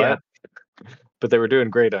or what, but they were doing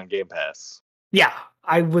great on Game Pass. Yeah,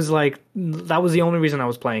 I was like, that was the only reason I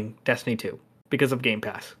was playing Destiny 2, because of Game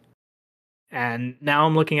Pass. And now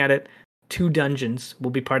I'm looking at it, 2 dungeons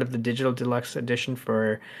will be part of the Digital Deluxe Edition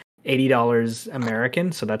for $80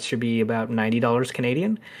 American, so that should be about $90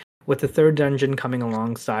 Canadian, with the 3rd dungeon coming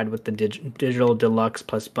alongside with the Digital Deluxe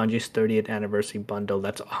plus Bungie's 30th Anniversary Bundle.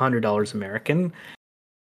 That's $100 American.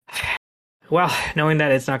 Well, knowing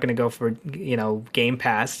that it's not going to go for, Game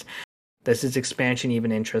Pass, does this expansion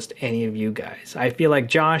even interest any of you guys? I feel like,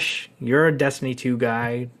 Josh, you're a Destiny 2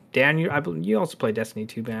 guy. Dan, you also play Destiny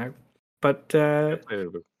 2 back. But I played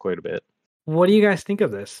it quite a bit. What do you guys think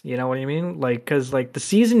of this? You know what I mean? Like, because like the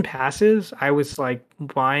season passes, I was like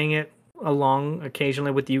buying it along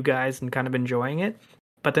occasionally with you guys and kind of enjoying it.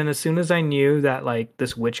 But then as soon as I knew that like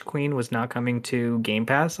this Witch Queen was not coming to Game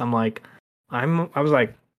Pass, I was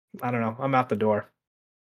like, I don't know, I'm out the door.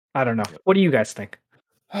 I don't know. What do you guys think?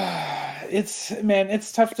 It's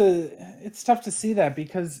tough to see that,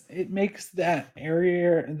 because it makes that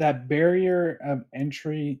barrier of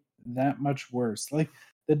entry that much worse. Like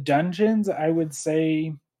the dungeons, I would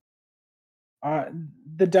say,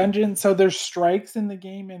 the dungeon. So there's strikes in the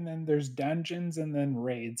game, and then there's dungeons, and then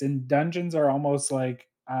raids. And dungeons are almost like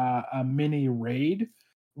a mini raid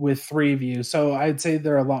with 3 of you. So I'd say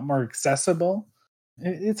they're a lot more accessible.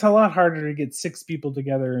 It's a lot harder to get 6 people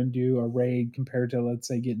together and do a raid compared to, let's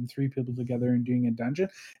say, getting 3 people together and doing a dungeon.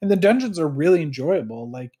 And the dungeons are really enjoyable.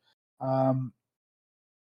 Like,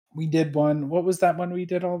 we did one. What was that one we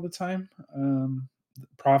did all the time?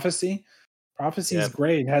 Prophecy. Prophecy is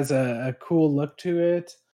great. It has a cool look to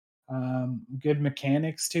it, good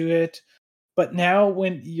mechanics to it. But now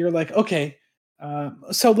when you're like, okay,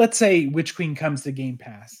 so let's say Witch Queen comes to Game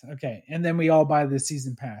Pass, okay, and then we all buy the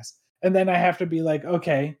season pass, and then I have to be like,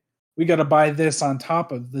 okay, we got to buy this on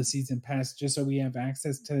top of the season pass just so we have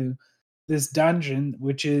access to this dungeon,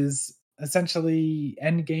 which is essentially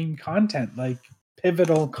end game content, like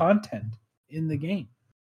pivotal content in the game.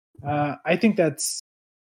 I think that's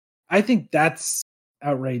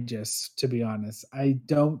outrageous, to be honest. I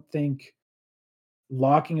don't think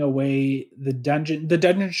locking away the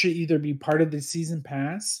dungeon should either be part of the season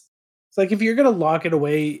pass. It's like, if you're going to lock it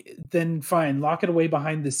away, then fine, lock it away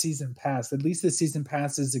behind the season pass. At least the season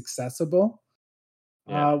pass is accessible.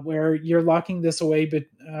 Where you're locking this away, but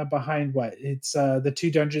behind what? It's the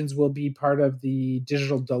 2 dungeons will be part of the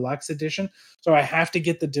Digital Deluxe Edition. So I have to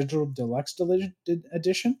get the Digital Deluxe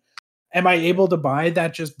Edition. Am I able to buy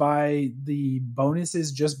that just by the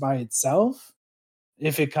bonuses just by itself?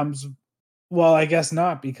 If it comes, well, I guess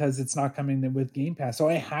not, because it's not coming with Game Pass. So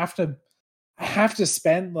I have to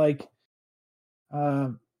spend like,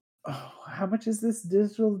 how much is this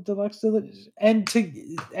Digital Deluxe and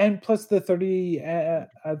plus the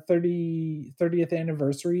 30th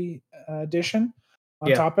Anniversary Edition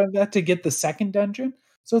on top of that to get the 2nd dungeon?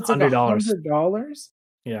 So it's like $100.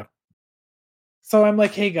 Yeah. So I'm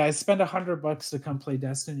like, hey guys, spend $100 to come play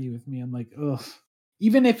Destiny with me. I'm like, ugh.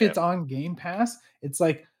 Even if it's on Game Pass, it's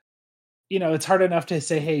like, it's hard enough to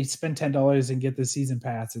say, hey, spend $10 and get the season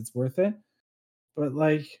pass. It's worth it. But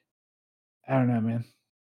like, I don't know, man.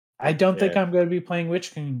 I don't think I'm going to be playing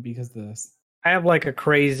Witch King because of this. I have like a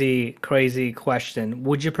crazy question.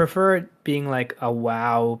 Would you prefer it being like a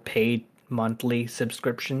WoW paid monthly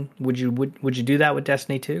subscription? Would you do that with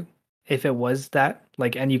Destiny 2? If it was that,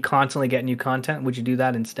 like, and you constantly get new content, would you do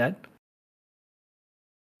that instead?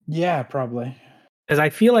 Yeah, probably. Because I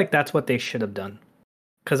feel like that's what they should have done.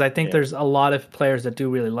 Because I think there's a lot of players that do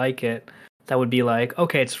really like it that would be like,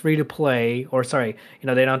 okay, it's free to play, or sorry,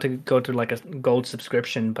 they don't have to go to like a gold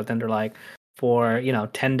subscription, but then they're like, for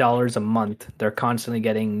 $10 a month, they're constantly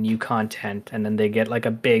getting new content, and then they get like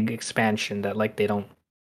a big expansion that like they don't.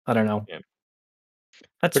 I don't know. Yeah.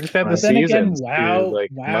 That's just have the then again, seasons to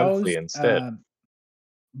like monthly instead.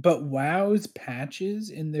 But WoW's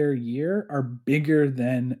patches in their year are bigger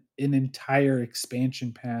than an entire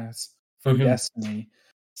expansion pass for Destiny.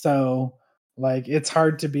 So, like, it's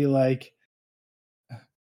hard to be like,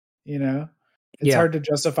 it's hard to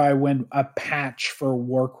justify when a patch for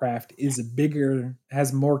Warcraft is bigger,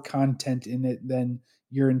 has more content in it than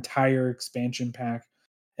your entire expansion pack.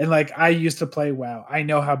 And like, I used to play WoW. I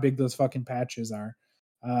know how big those fucking patches are,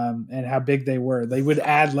 and how big they were. They would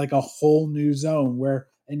add like a whole new zone, where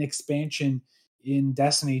an expansion in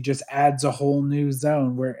Destiny just adds a whole new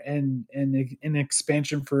zone, where and an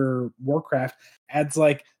expansion for Warcraft adds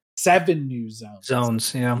like 7 new zones.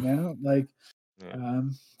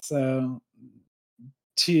 So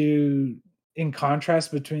in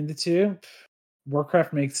contrast between the two,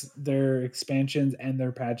 Warcraft makes their expansions and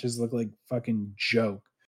their patches look like fucking joke.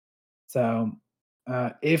 So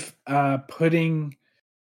if putting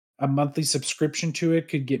a monthly subscription to it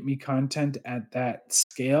could get me content at that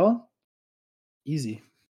scale, easy.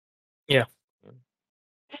 Yeah.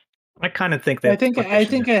 I kind of think that I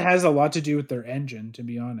think it has a lot to do with their engine, to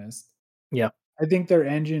be honest. Yeah. I think their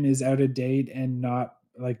engine is out of date and not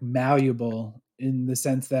like malleable, in the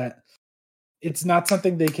sense that it's not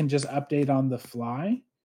something they can just update on the fly.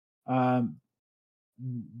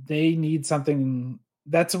 They need something.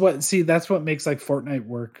 That's what makes like Fortnite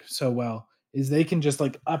work so well, is they can just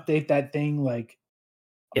like update that thing like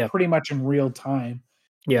pretty much in real time.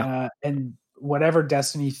 And whatever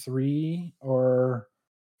Destiny 3 or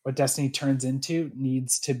what Destiny turns into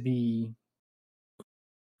needs to be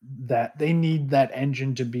that they need that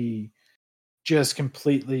engine to be just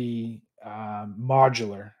completely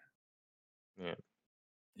modular. Yeah.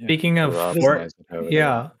 Speaking of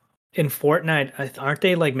in Fortnite, aren't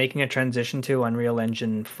they like making a transition to Unreal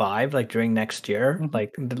Engine 5 like during next year?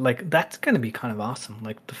 Mm-hmm. Like that's gonna be kind of awesome.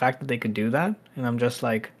 Like the fact that they could do that, and I'm just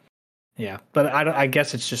like, yeah. But I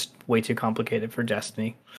guess it's just way too complicated for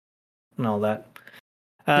Destiny and all that.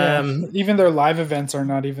 Even their live events are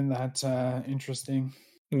not even that interesting.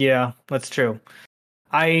 Yeah, that's true.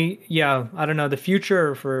 I don't know, the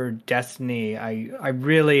future for Destiny. I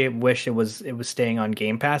really wish it was staying on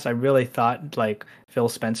Game Pass. I really thought like Phil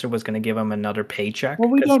Spencer was going to give him another paycheck. Well,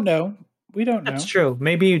 we don't know. That's true.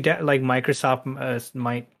 Maybe like Microsoft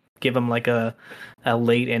might give him like a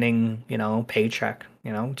late inning, paycheck.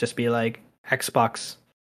 Just be like Xbox,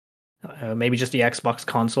 maybe just the Xbox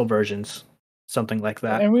console versions, something like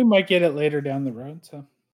that. And we might get it later down the road. So.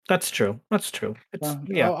 That's true.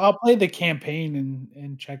 I'll play the campaign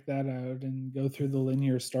and check that out and go through the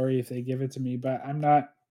linear story if they give it to me. But I'm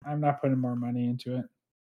not putting more money into it.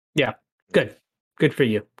 Yeah, good for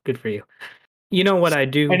you. Good for you. You know what I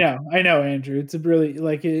do? I know, Andrew. It's a really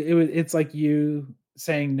like it's like you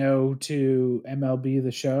saying no to MLB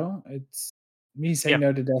the Show. It's me saying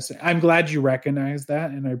no to Destiny. I'm glad you recognize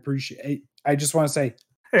that, and I appreciate. I just want to say,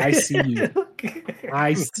 I see you.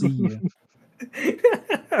 I see you.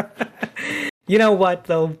 You know what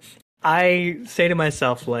though? I say to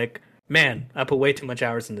myself like, man, I put way too much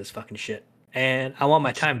hours in this fucking shit, and I want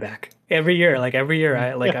my time back every year.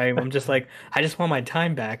 I'm just like, I just want my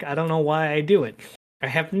time back. I don't know why I do it. I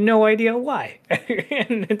have no idea why,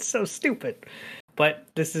 and it's so stupid. But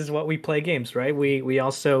this is what we play games, right? We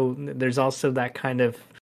also, there's also that kind of,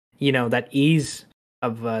 that ease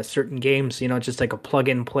of certain games. Just like a plug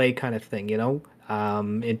and play kind of thing.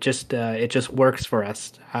 It just works for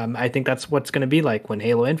us. I think that's what's going to be like when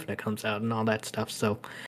Halo Infinite comes out and all that stuff. So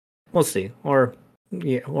we'll see, or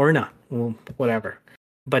not, well, whatever.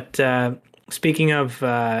 But speaking of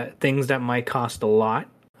things that might cost a lot,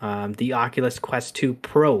 the Oculus Quest 2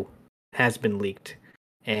 Pro has been leaked,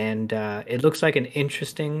 and it looks like an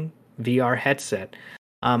interesting VR headset.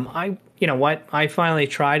 You know what? I finally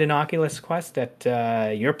tried an Oculus Quest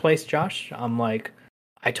at your place, Josh. I'm like,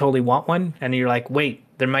 I totally want one, and you're like, wait,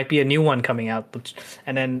 there might be a new one coming out,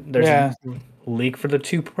 and then there's a leak for the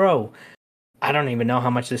 2 Pro. I don't even know how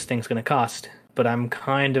much this thing's going to cost, but I'm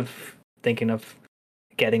kind of thinking of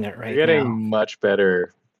getting it right They're getting now. much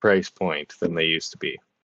better price point than they used to be.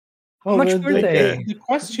 How much were they? The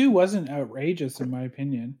Quest 2 wasn't outrageous in my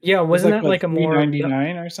opinion. Yeah, wasn't that like a more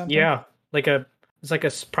 $399 or something? Yeah, it's like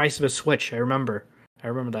a price of a Switch. I remember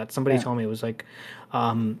that. Somebody told me it was like,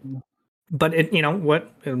 but it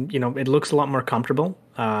it looks a lot more comfortable.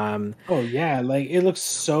 Oh yeah, like it looks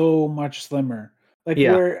so much slimmer. Like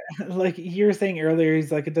Yeah. where like you were saying earlier,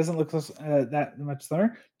 he's like it doesn't look that much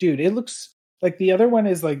slimmer, dude. It looks like the other one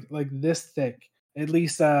is like this thick. At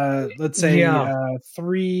least let's say Yeah.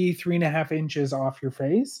 3.5 inches off your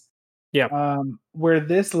face. Yeah. Where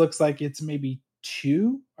this looks like it's maybe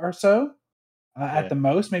 2 or so at the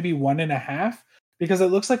most, maybe 1.5, because it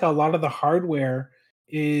looks like a lot of the hardware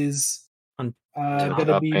is On going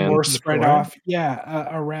to be more spread off. Yeah,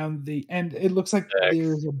 around the end. It looks like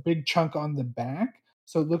there's a big chunk on the back,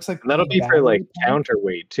 so it looks like And that'll be for like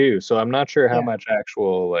counterweight too. So I'm not sure how much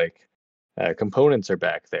actual like components are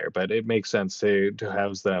back there, but it makes sense to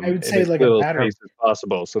house them I would in say as like little a battery. space as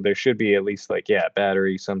possible. So there should be at least like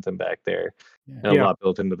battery something back there, and a Yeah. lot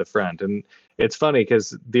built into the front. And it's funny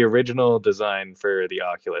because the original design for the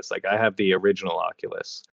Oculus, like I have the original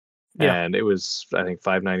Oculus, Yeah. and it was I think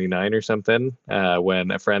 $599 or something when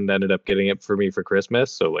a friend ended up getting it for me for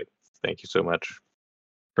Christmas. So like, thank you so much,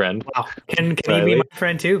 friend. Wow. Can you be Riley. my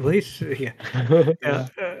friend too, please? Yeah.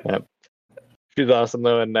 Yep. She's awesome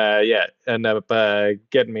though, and end up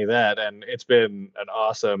getting me that, and it's been an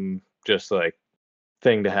awesome just like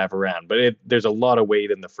thing to have around. But there's a lot of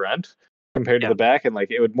weight in the front compared to the back, and like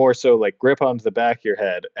it would more so like grip onto the back of your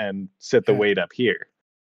head and sit the weight up here.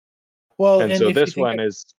 Well, and so this one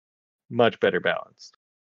is much better balanced.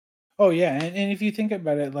 Oh yeah, and if you think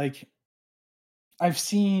about it, like I've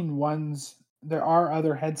seen ones. There are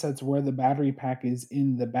other headsets where the battery pack is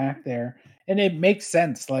in the back there, and it makes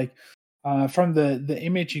sense. Like from the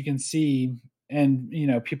image you can see, and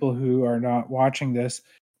people who are not watching this,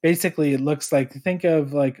 basically it looks like, think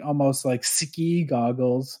of like almost like ski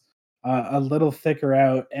goggles, a little thicker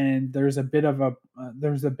out, and there's a bit of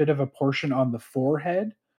a portion on the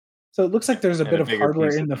forehead. So it looks like there's a bit of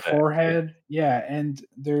hardware in the forehead. Yeah, and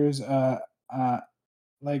there's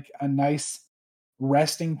like a nice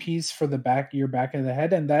resting piece for the back of the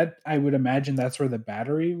head, and that I would imagine that's where the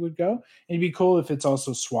battery would go. It'd be cool if it's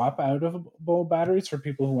also swap out of bowl batteries for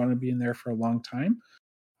people who want to be in there for a long time.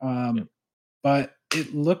 But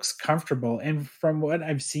it looks comfortable, and from what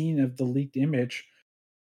I've seen of the leaked image,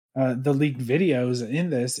 the leaked videos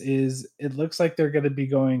in this, is it looks like they're going to be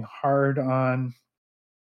going hard on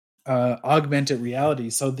augmented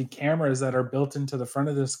reality. So the cameras that are built into the front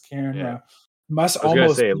of this camera must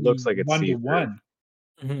almost say, it be looks like it's one-to-one.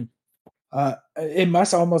 It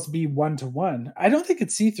must almost be one-to-one. I don't think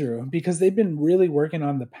it's see-through, because they've been really working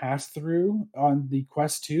on the pass-through on the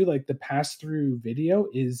Quest 2. Like the pass-through video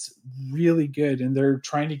is really good, and they're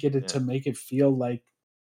trying to get it to make it feel like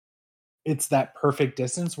it's that perfect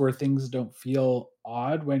distance where things don't feel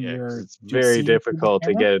odd when you're it's very difficult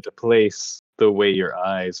to get it to place the way your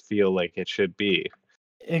eyes feel like it should be.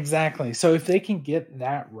 Exactly. So if they can get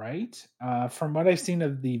that right, from what I've seen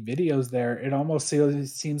of the videos there, it almost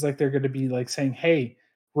seems like they're going to be like saying, "Hey,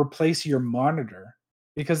 replace your monitor,"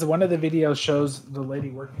 because one of the videos shows the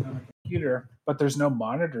lady working on a computer, but there's no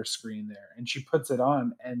monitor screen there, and she puts it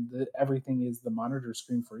on, and everything is the monitor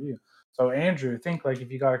screen for you. So Andrew, think like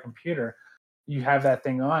if you got a computer, you have that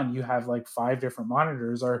thing on, you have like 5 different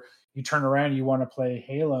monitors, or you turn around, you want to play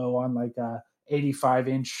Halo on like a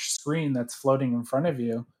 85-inch screen that's floating in front of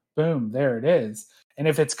you. Boom, there it is. And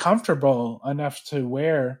if it's comfortable enough to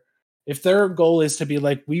wear, if their goal is to be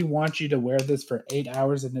like, we want you to wear this for 8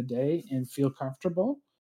 hours in a day and feel comfortable,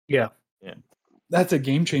 that's a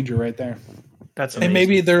game changer right there. That's amazing. And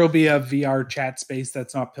maybe there will be a VR chat space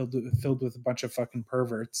that's not filled with a bunch of fucking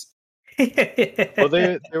perverts. Well,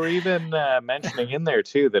 they were even mentioning in there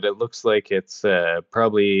too that it looks like it's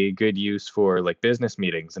probably good use for like business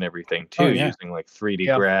meetings and everything too, using like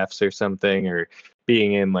 3D graphs or something, or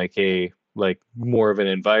being in like a more of an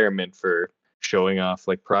environment for showing off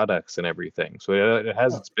like products and everything. So it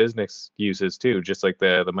has its business uses too, just like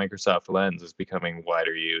the Microsoft Lens is becoming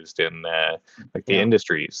wider used in like the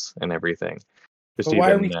industries and everything. But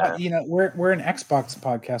why are we we're an Xbox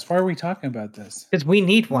podcast. Why are we talking about this? Because we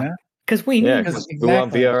need one. Because we need because we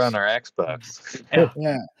want VR on our Xbox.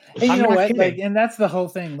 Yeah. And you know what? Like, and that's the whole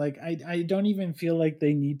thing. Like, I don't even feel like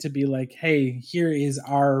they need to be like, hey, here is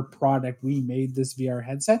our product. We made this VR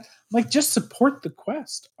headset. Like, just support the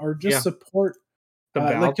Quest, or just support the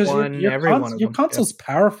Valve one. Your console's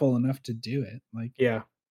powerful enough to do it. Like,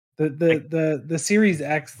 the Series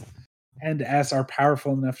X and S are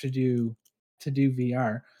powerful enough to do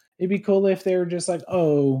VR. It'd be cool if they were just like,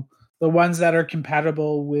 oh, the ones that are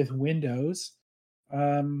compatible with Windows.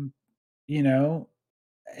 Um, you know,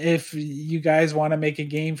 if you guys want to make a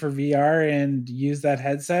game for VR and use that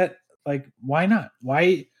headset, like why not?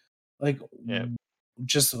 Why like Yeah.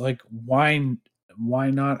 just like why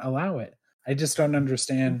not allow it? I just don't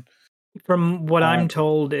understand. From what Uh, I'm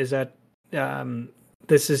told is that um,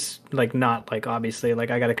 this is like not like obviously like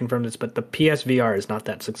I got to confirm this, but the PSVR is not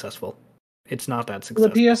that successful. It's not that the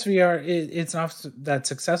successful. PSVR it's not that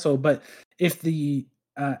successful, but if the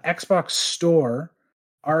Xbox Store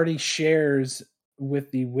already shares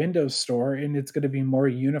with the Windows Store and it's going to be more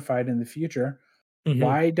unified in the future, Mm-hmm.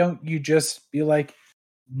 why don't you just be like,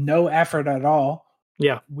 no effort at all?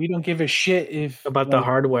 Yeah, We don't give a shit about the if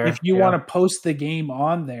hardware. you Yeah, want to post the game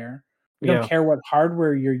on there. We don't yeah, care what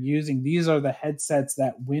hardware you're using. These are the headsets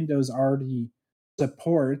that Windows already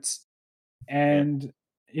supports, Yeah. and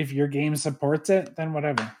if your game supports it, then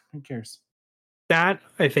whatever. Who cares? that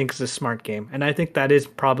I think is a smart game, and I think that is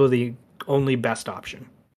probably the only best option.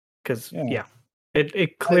 Because Yeah, yeah, it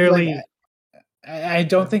like clearly. I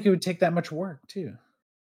don't think it would take that much work too.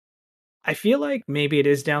 I feel like maybe it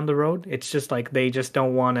is down the road. It's just like they just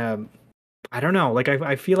don't want to. I don't know. Like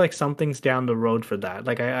I feel like something's down the road for that.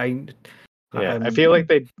 Like Yeah, I I'm feel like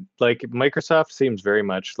Microsoft seems very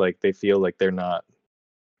much like they feel like they're not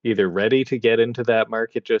either ready to get into that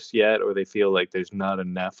market just yet, or they feel like there's not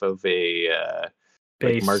enough of a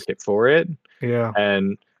base. market for it. Yeah,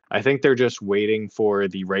 And I think they're just waiting for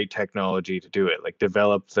the right technology to do it, like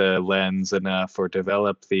develop the lens enough or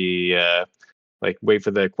develop the wait for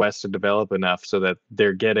the Quest to develop enough so that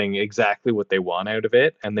they're getting exactly what they want out of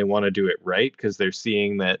it, and they want to do it right because they're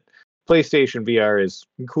seeing that PlayStation VR is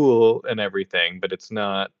cool and everything, but it's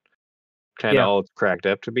not kind of yeah, all it's cracked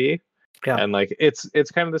up to be. yeah, And like it's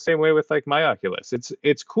kind of the same way with like my Oculus.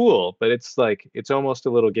 It's cool, but it's like it's almost a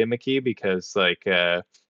little gimmicky because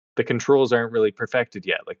the controls aren't really perfected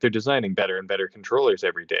yet. Like they're designing better and better controllers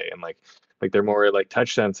every day, and like they're more like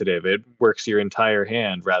touch sensitive. It works your entire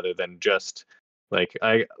hand rather than just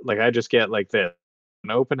I just get like this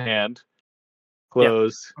an open hand, yeah,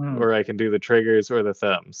 close, Mhm. or I can do the triggers or the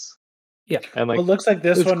thumbs, yeah, and Well, like it looks like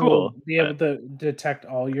this it's one will cool. be able to detect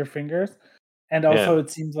all your fingers, and Yeah, also it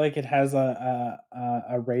seems like it has a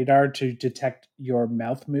radar to detect your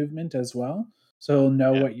mouth movement as well, so it'll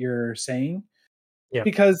know yeah, what you're saying. yeah.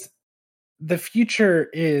 Because the future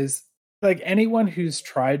is like anyone who's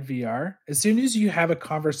tried VR, as soon as you have a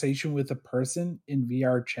conversation with a person in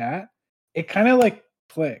VR chat, it kind of like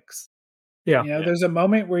clicks. Yeah. You know, yeah, there's a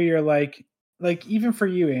moment where you're like even for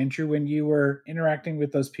you, Andrew, when you were interacting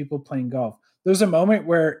with those people playing golf, there's a moment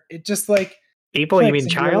where it just like People, you clicks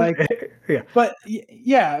mean and you're child? like, Yeah, but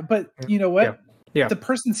yeah, but yeah, you know yeah, what? yeah. The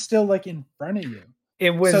person's still like in front of you.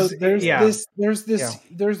 It So was, yeah,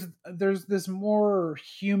 yeah, there's this more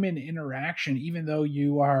human interaction, even though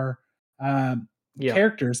you are um, yeah,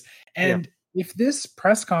 characters. yeah. And if this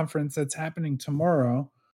press conference that's happening tomorrow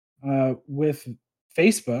with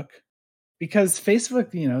Facebook, because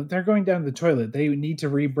Facebook, you know, they're going down the toilet. They need to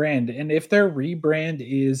rebrand. And if their rebrand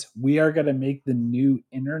is we are going to make the new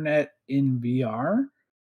internet in VR,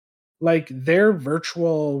 like their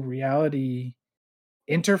virtual reality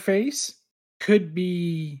interface could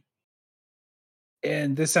be,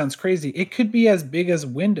 and this sounds crazy, it could be as big as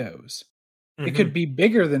Windows. It Hmm. could be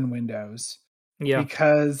bigger than Windows Yeah.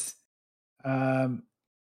 because um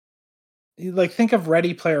like think of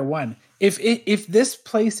Ready Player One. If this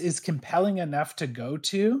place is compelling enough to go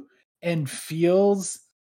to and feels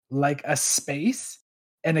like a space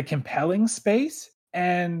and a compelling space,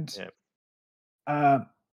 and yeah, uh,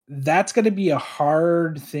 that's going to be a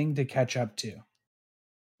hard thing to catch up to.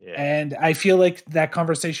 yeah, And I feel like that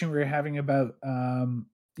conversation we were having about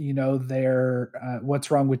you know, their what's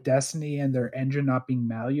wrong with Destiny and their engine not being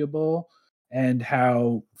malleable, and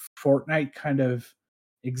how Fortnite kind of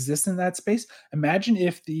exists in that space. Imagine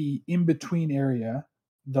if the in between area,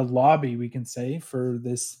 the lobby, we can say, for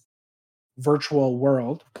this virtual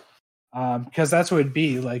world, because that's what it'd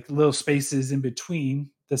be, like little spaces in between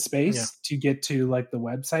the Yeah. space to get to like the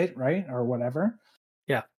website, right, or whatever.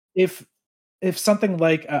 Yeah. if if something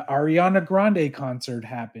like a Ariana Grande concert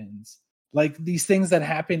happens, like these things that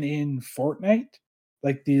happen in Fortnite,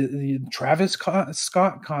 like the Travis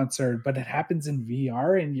Scott concert, but it happens in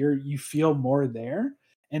VR and you feel more there.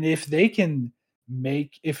 And if they can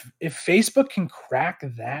make, if Facebook can crack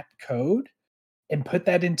that code and put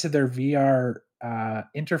that into their VR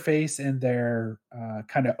interface and their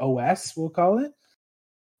kind of OS, we'll call it.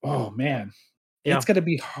 Oh man, it's going to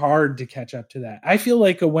be hard to catch up to that. I feel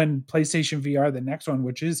like when PlayStation VR, the next one,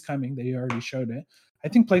 which is coming, they already showed it. I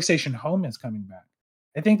think PlayStation Home is coming back.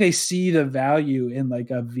 I think they see the value in like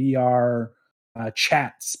a VR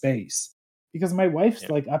chat space, because my wife's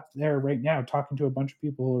like up there right now talking to a bunch of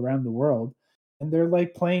people around the world, and they're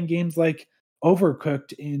like playing games like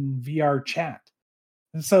Overcooked in VR chat.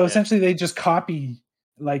 And so essentially they just copy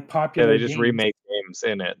like popular they just games. remake games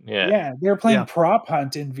in it. Yeah, they're playing Prop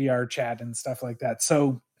Hunt in VR chat and stuff like that.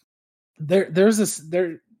 So there's this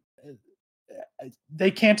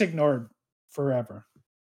they can't ignore forever.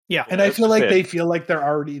 Yeah. And I feel like they feel like they're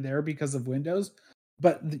already there because of Windows,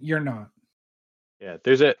 but you're not. Yeah,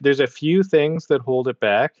 there's a few things that hold it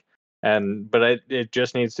back, but it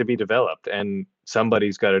just needs to be developed, and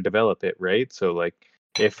somebody's got to develop it, right? So like,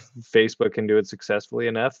 if Facebook can do it successfully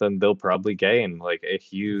enough, then they'll probably gain like a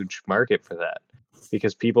huge market for that,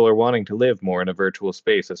 because people are wanting to live more in a virtual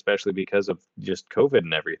space, especially because of just COVID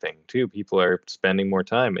and everything too. People are spending more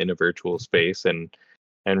time in a virtual space and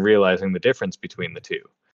realizing the difference between the two,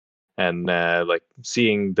 and like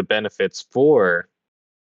seeing the benefits for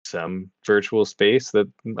some virtual space that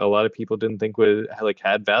a lot of people didn't think would like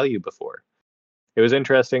had value before. It was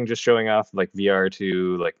interesting just showing off like VR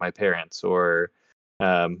to like my parents, or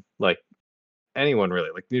like anyone really,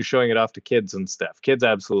 like you're showing it off to kids and stuff. Kids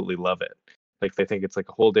absolutely love it. Like they think it's like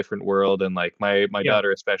a whole different world, and like my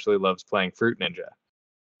daughter especially loves playing Fruit Ninja.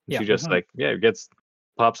 And she just like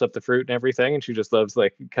pops up the fruit and everything, and she just loves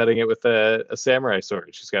like cutting it with a samurai sword.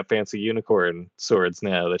 She's got fancy unicorn swords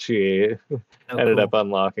now that she ended up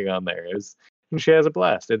unlocking on there. And she has a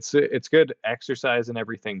blast. It's good exercise and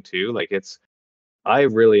everything too. Like I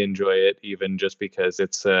really enjoy it, even just because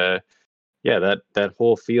it's that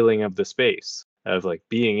whole feeling of the space of like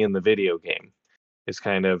being in the video game is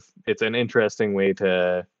it's an interesting way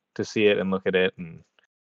to see it and look at it and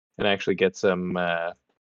actually get some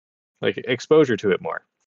like exposure to it more.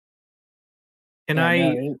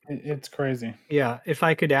 And it's crazy. Yeah, if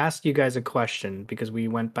I could ask you guys a question, because we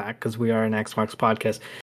went back, because we are an Xbox podcast.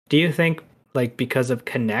 Do you think, like, because of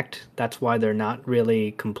Kinect, that's why they're not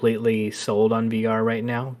really completely sold on VR right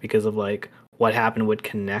now? Because of like what happened with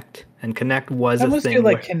Kinect, and Kinect was I a almost thing. feel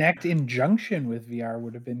like Kinect in junction with VR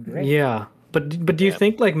would have been great. Yeah, but do you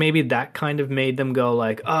think like maybe that kind of made them go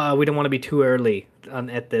like, we don't want to be too early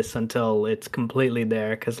at this until it's completely there?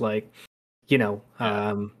 Because like, you know,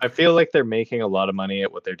 I feel like they're making a lot of money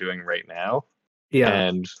at what they're doing right now. Yeah.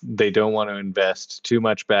 And they don't want to invest too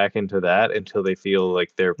much back into that until they feel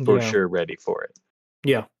like they're for sure ready for it.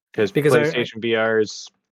 Yeah. Because PlayStation VR is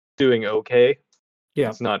doing okay. Yeah.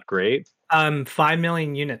 It's not great. 5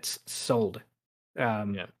 million units sold.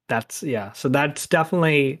 That's so that's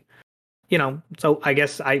definitely, so I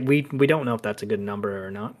guess we don't know if that's a good number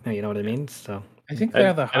or not. You know what I mean? So I think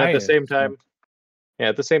they're the highest. And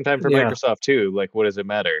at the same time for Microsoft too, like what does it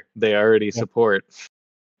matter? They already support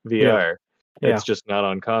VR. It's just not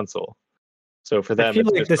on console. So for them, it's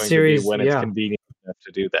like just going to be when it's convenient enough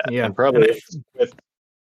to do that. Yeah. And probably with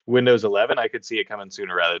Windows 11, I could see it coming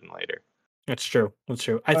sooner rather than later. That's true.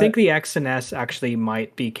 I think the X and S actually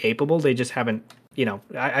might be capable. They just haven't,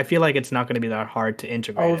 I feel like it's not going to be that hard to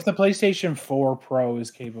integrate. Oh, if the PlayStation 4 Pro is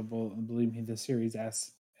capable, believe me, the Series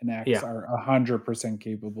S and X are 100%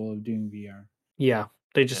 capable of doing VR. Yeah.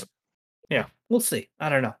 They just, we'll see. I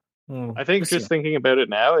don't know. I think thinking about it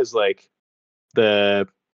now is like it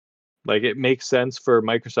makes sense for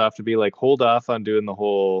Microsoft to be like, hold off on doing the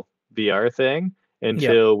whole VR thing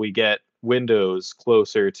until we get Windows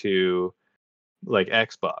closer to like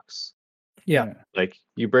Xbox. Yeah. Like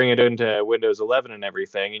you bring it into Windows 11 and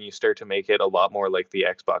everything, and you start to make it a lot more like the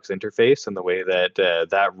Xbox interface and the way that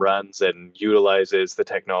that runs and utilizes the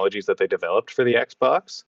technologies that they developed for the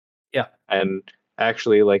Xbox. Yeah. And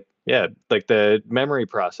actually like the memory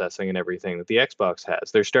processing and everything that the Xbox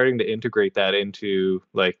has, they're starting to integrate that into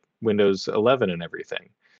like Windows 11 and everything.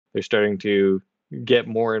 They're starting to get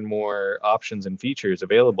more and more options and features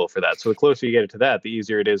available for that. So the closer you get it to that, the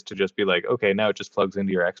easier it is to just be like, okay, now it just plugs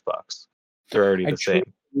into your Xbox. They're already the same.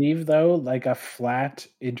 I believe though, like a flat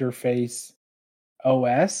interface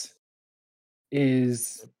OS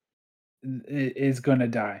is going to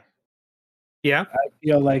die. Yeah. I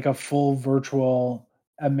feel like a full virtual,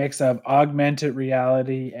 a mix of augmented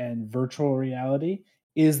reality and virtual reality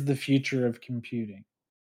is the future of computing.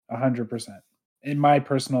 100%, in my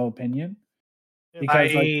personal opinion,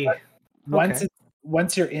 because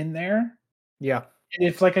once you're in there,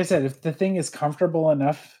 if like I said, if the thing is comfortable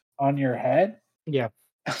enough on your head,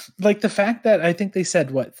 like the fact that I think they said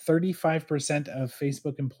 35% of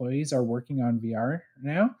Facebook employees are working on VR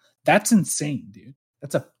now, that's insane, dude.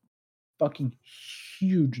 That's a fucking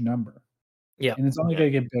huge number. Yeah. And it's only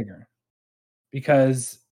going to get bigger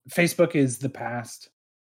because Facebook is the past.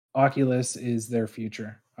 Oculus is their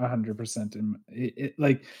future, 100%. And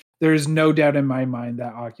like, there's no doubt in my mind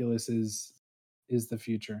that Oculus is the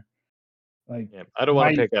future. Like, I don't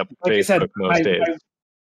want to pick up like I said, Facebook most days.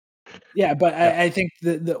 Yeah, but I think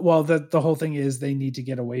the whole thing is they need to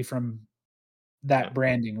get away from that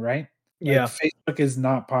branding, right? Like, Facebook is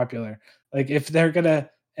not popular. Like, if they're gonna,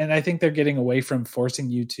 and I think they're getting away from forcing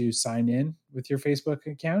you to sign in with your Facebook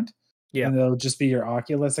account. Yeah. And they'll just be your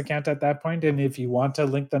Oculus account at that point. And if you want to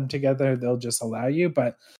link them together, they'll just allow you.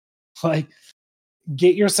 But like,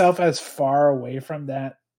 get yourself as far away from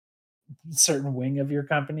that certain wing of your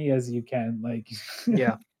company as you can. Like,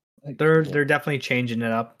 yeah. They're definitely changing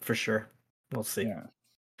it up for sure. We'll see. Yeah.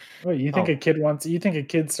 Well, you think a kid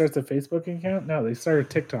starts a Facebook account? No, they start a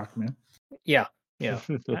TikTok, man. Yeah.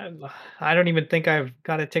 I don't even think I've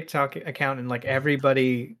got a TikTok account, and like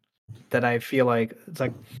everybody that I feel like, it's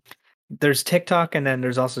like there's TikTok and then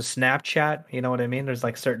there's also Snapchat. You know what I mean? There's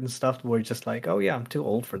like certain stuff where it's just like, oh yeah, I'm too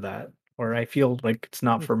old for that, or I feel like it's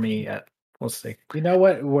not for me yet. We'll see. You know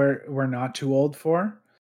what? We're not too old for.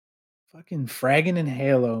 Fucking fragging in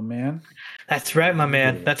Halo, man. That's right, my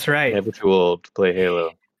man. That's right. Never too old to play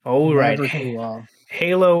Halo. Oh, right. Never too old.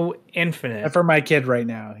 Halo Infinite. And for my kid right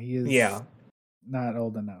now, he is not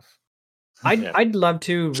old enough. I'd love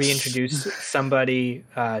to reintroduce somebody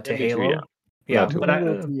to Halo. Yeah, you're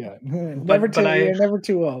never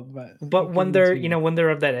too old. But when they're when they're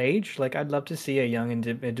of that age, like I'd love to see a young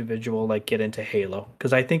individual like get into Halo,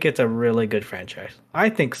 because I think it's a really good franchise. I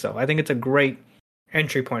think so. I think it's a great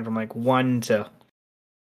entry point from like 1 to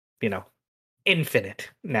infinite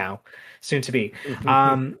now, soon to be.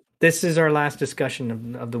 This is our last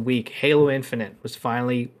discussion of the week. Halo Infinite was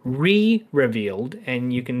finally revealed,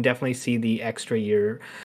 and you can definitely see the extra year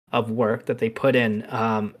of work that they put in.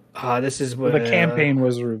 This is what the campaign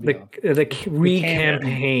was revealed. The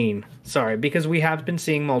campaign. Sorry, because we have been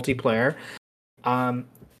seeing multiplayer.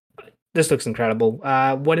 This looks incredible.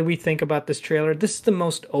 What do we think about this trailer? This is the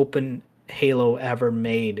most open Halo ever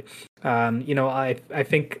made. I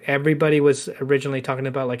think everybody was originally talking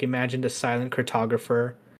about, like, imagine a silent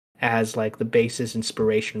cartographer as like the basis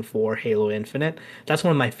inspiration for Halo Infinite. That's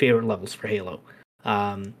one of my favorite levels for Halo.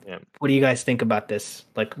 What do you guys think about this?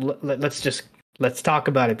 Like, let's talk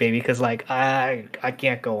about it, baby, because like I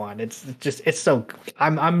can't go on. It's so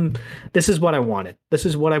this is what I wanted. This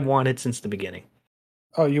is what I wanted since the beginning.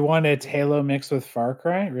 Oh, you wanted Halo mixed with Far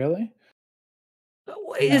Cry, really?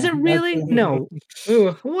 Is it really? No.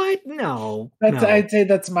 What? No. I'd say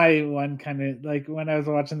that's my one kind of, like, when I was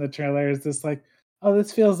watching the trailer, is this like, oh,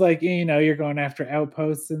 this feels like, you're going after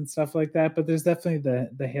outposts and stuff like that, but there's definitely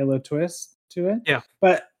the Halo twist to it. Yeah.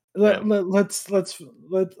 But let's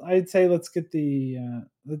I'd say let's get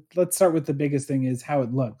let's start with the biggest thing, is how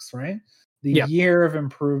it looks, right? The year of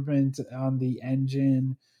improvement on the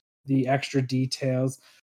engine, the extra details.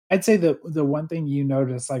 I'd say the one thing you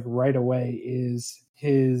notice like right away is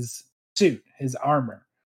his suit, his armor.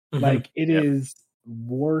 Mm-hmm. Like, it is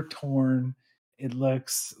war torn. It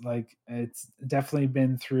looks like it's definitely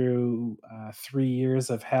been through 3 years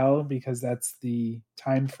of hell, because that's the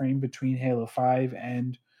time frame between Halo 5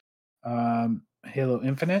 and Halo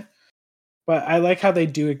Infinite. But I like how they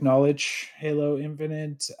do acknowledge Halo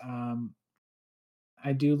Infinite.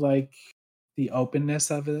 I do like the openness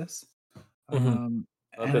of this. And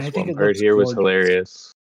I think one part here was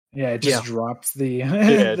hilarious. Yeah, it just drops the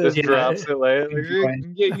drops it like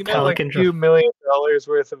like a few $1 million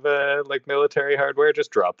worth of like military hardware.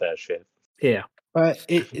 Just drop that shit. Yeah, but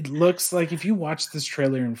it looks like, if you watch this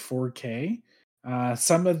trailer in 4K,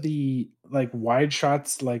 some of the like wide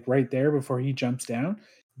shots, like right there before he jumps down,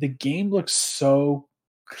 the game looks so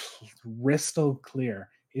crystal clear.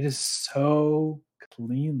 It is so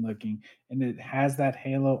clean looking, and it has that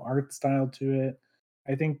Halo art style to it.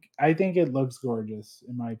 I think it looks gorgeous,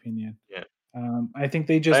 in my opinion. Yeah. I think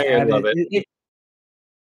they just added it.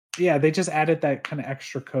 They just added that kind of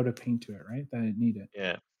extra coat of paint to it, right? That it needed.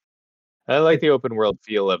 Yeah. I like the open world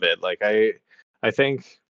feel of it. Like, I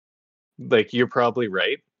think, like, you're probably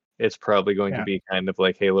right. It's probably going to be kind of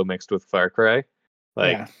like Halo mixed with Far Cry.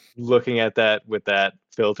 Like, looking at that with that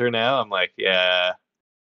filter now, I'm like, I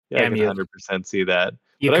can 100% see that.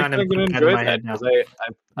 You but kind of going to enjoy that, because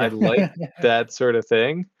I like that sort of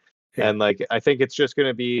thing. And like, I think it's just going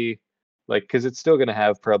to be like, because it's still going to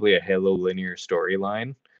have probably a Halo linear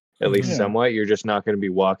storyline, at least somewhat. You're just not going to be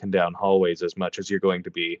walking down hallways as much as you're going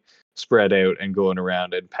to be spread out and going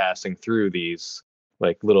around and passing through these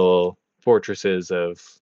like little fortresses of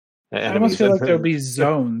enemies. I almost feel like there'll be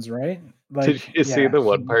zones, right? Did like you see yeah, the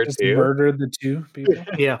one part just too? murder the two people.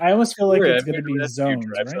 Yeah. I almost feel like Where it's Edward going to be Rescue zones,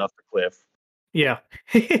 drives right? off the cliff. Yeah.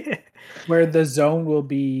 Where the zone will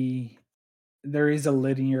be, there is a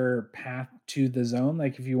linear path to the zone,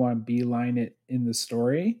 like if you want to beeline it in the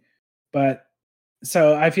story. But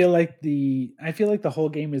so I feel like the whole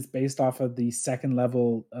game is based off of the second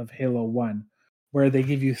level of Halo 1, where they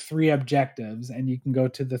give you three objectives and you can go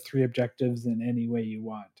to the three objectives in any way you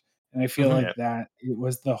want. And I feel Mhm. like that it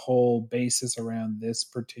was the whole basis around this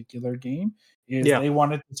particular game is Yeah. they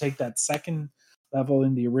wanted to take that second level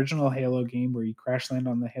in the original Halo game where you crash land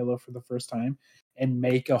on the Halo for the first time and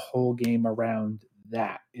make a whole game around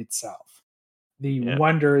that itself. The Yeah.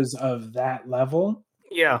 wonders of that level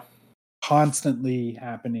Yeah. constantly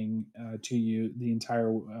happening to you the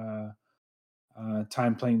entire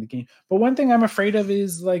time playing the game. But one thing I'm afraid of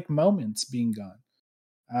is like moments being gone.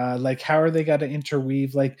 Like how are they going to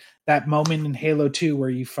interweave like that moment in Halo 2 where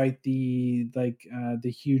you fight the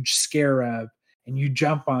huge scarab and you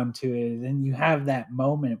jump onto it and you have that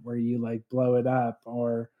moment where you like blow it up,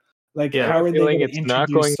 or like I Yeah. have how a are they feeling going to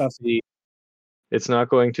introduce stuff? it's not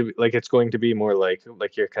going to be like it's going to be more like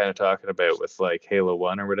you're kind of talking about with like Halo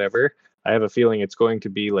 1 or whatever. I have a feeling it's going to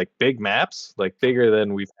be like big maps, like bigger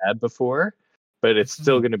than we've had before, but it's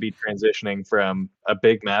still Mhm. going to be transitioning from a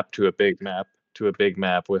big map to a big map to a big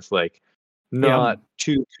map with like Yeah. not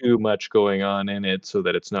too much going on in it so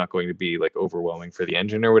that it's not going to be like overwhelming for the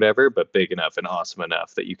engine or whatever, but big enough and awesome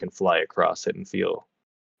enough that you can fly across it and feel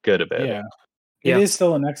good about Yeah. it. It Yeah. is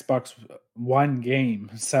still an Xbox One game,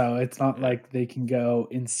 so it's not Yeah, like they can go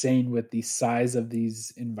insane with the size of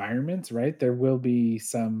these environments, right? There will be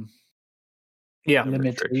some Yeah. some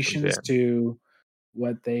restrictions, limitations yeah. to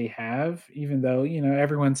what they have, even though,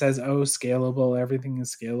 everyone says, oh, scalable, everything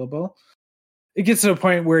is scalable. It gets to a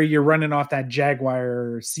point where you're running off that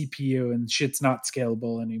Jaguar CPU and shit's not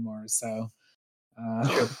scalable anymore. So, It's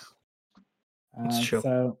uh, true. It's true.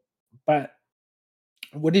 so, but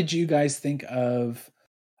what did you guys think of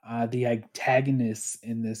the antagonists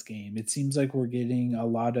in this game? It seems like we're getting a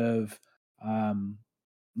lot of um,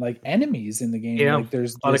 like enemies in the game. Yeah. Like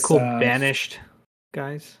there's A lot of this, cool banished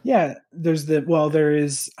guys. yeah, there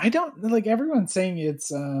is. I don't like everyone's saying it's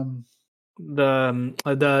The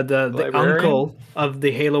Librarian? uncle of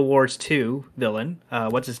the Halo Wars 2 villain.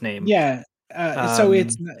 What's his name? yeah. So Um.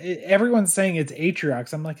 everyone's saying it's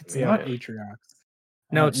Atriox. I'm like, it's Yeah. not Atriox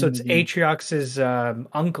No. So in the it's game. Atriox's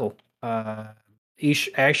uncle.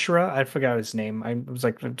 Ashra. I forgot his name. I was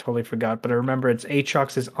like I totally forgot, but I remember it's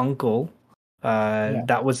Atriox's uncle. Yeah,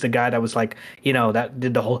 That was the guy that was like, that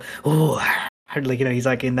did the whole like he's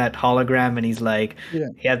like in that hologram and he's like yeah,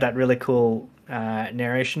 he had that really cool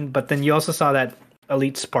narration. But then you also saw that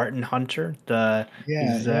elite Spartan hunter, yeah,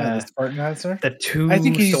 his yeah. The Spartan Hunter. the I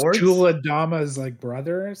think two he's swords. Jul Adama's like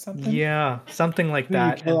brother or something. Yeah, something like Who you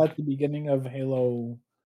that. kill And at the beginning of Halo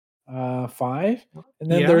 5. And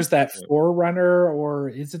then yeah, there's that Forerunner, or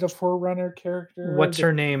is it a Forerunner character? what's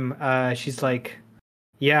her name? She's like,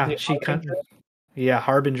 yeah, The she Harbinger? kind yeah,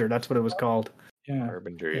 Harbinger, that's what it was called. Yeah.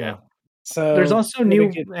 Harbinger, yeah. Yeah. There's So also we're gonna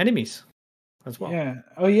new get, enemies as well. yeah.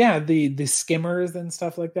 Oh yeah, the skimmers and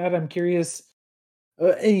stuff like that. I'm curious.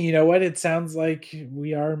 And you know what? It sounds like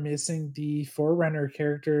we are missing the Forerunner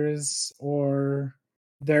characters, or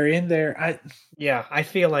they're in there. I Yeah, I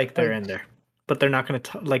feel like they're like, in there, but they're not going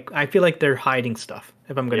to like. I feel like they're hiding stuff.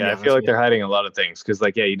 If I'm going to Yeah, be I feel honest like with they're hiding a lot of things because,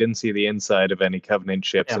 like, yeah, you didn't see the inside of any Covenant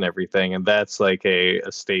ships you. and everything, and that's like a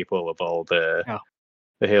staple of all Yeah,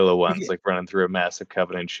 the Halo ones, okay, like running through a massive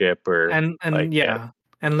Covenant ship or and like yeah,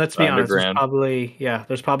 and let's be honest, underground.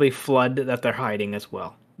 there's probably flood that they're hiding as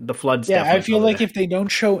well. The flood's yeah, I definitely feel probably like there. if they don't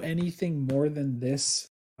show anything more than this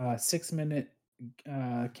 6 minute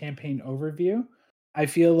campaign overview, I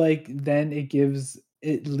feel like then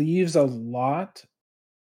it leaves a lot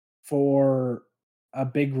for a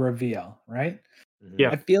big reveal, right? Hmm. Yeah,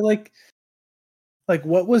 I feel like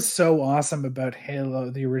what was so awesome about Halo,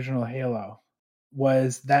 the original Halo,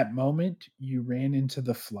 was that moment you ran into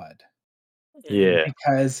the flood. hmm, Yeah.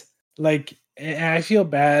 Because like, and I feel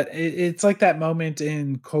bad. It's like that moment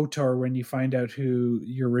in KOTOR when you find out who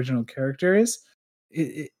your original character is.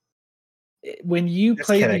 It, when you just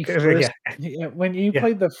play kidding. the first, Yeah, yeah, when you yeah,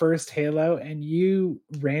 played the first Halo and you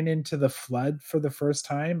ran into the flood for the first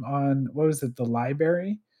time on, what was it, the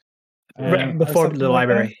library, Yeah. right or before something the like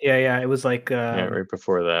that. library. Yeah, yeah, it was like Yeah, right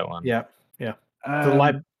before that one. yeah, yeah, the Um,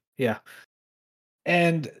 lib, yeah,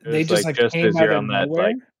 and It they was just like like just came as out you're of on that nowhere.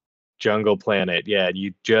 like jungle planet, yeah,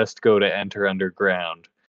 you just go to enter underground.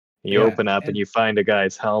 You Yeah, open up and and you find a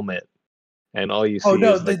guy's helmet, and all you oh see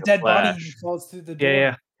no, is the like a dead body flash. falls through the yeah,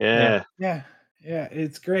 yeah, door. yeah. Yeah. Yeah, Yeah,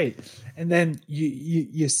 it's great. And then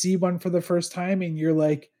you see one for the first time, and you're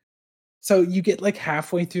like, so you get like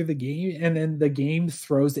halfway through the game, and then the game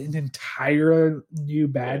throws an entire new Yeah.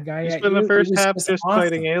 bad guy You at spend the you. It first was half just just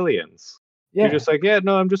fighting awesome. aliens. You're Yeah, just like, yeah,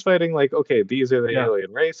 no, I'm just fighting like, okay, these are the Yeah.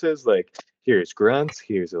 alien races. Like, here's grunts,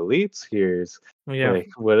 here's elites, here's Yeah. like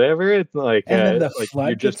whatever. It's and then the like you're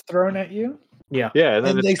flood just gets thrown at you, Yeah. yeah, and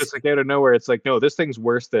then and it's just like out of nowhere. It's like, no, this thing's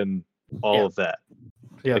worse than all Yeah. of that.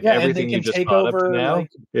 Yeah. Like yeah, and they everything you can just take fought up to over now.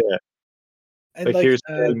 like Yeah, and like like here's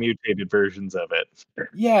fully mutated versions of it.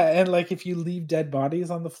 yeah, and like if you leave dead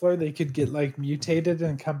bodies on the floor, they could get like mutated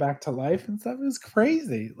and come back to life and stuff. It was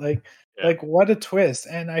crazy. Yeah, What a twist.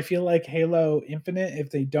 And I feel like Halo Infinite,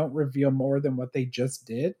 if they don't reveal more than what they just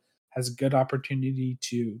did, has good opportunity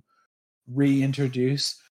to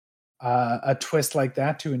reintroduce a twist like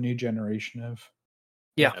that to a new generation of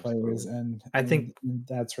Yeah. players, absolutely. I think and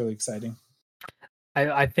that's really exciting.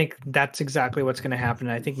 I think that's exactly what's going to happen.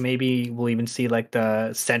 I think maybe we'll even see like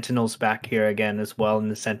the Sentinels back here again as well, and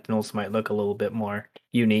the Sentinels might look a little bit more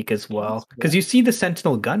unique as well. Because you see the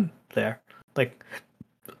Sentinel gun there, like,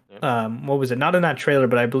 Yeah. what was it? Not in that trailer,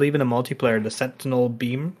 but I believe in the multiplayer, the Sentinel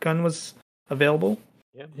beam gun was available.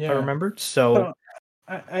 Yeah. If I remembered. So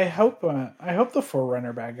I hope the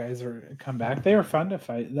Forerunner bad guys are come back. They were fun to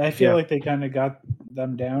fight. I feel Yeah. like they kind of got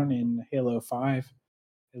them down in Halo 5.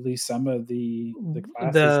 At least some of the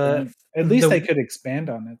classes. At least they could expand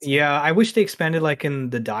on it. So. Yeah, I wish they expanded like in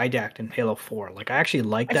the Didact in Halo 4. Like I actually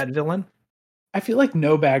like that villain. I feel like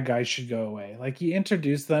no bad guys should go away. Like you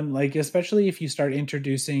introduce them, like especially if you start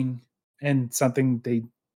introducing and something they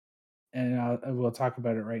and we'll talk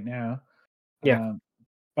about it right now. Yeah.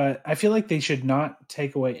 But I feel like they should not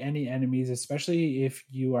take away any enemies, especially if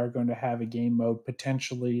you are going to have a game mode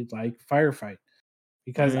potentially like firefight,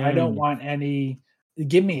 because I don't want any.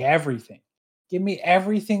 Give me everything. Give me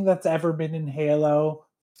everything that's ever been in Halo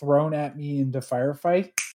thrown at me into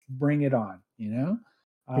firefight. Bring it on. You know,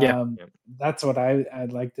 Yeah. that's what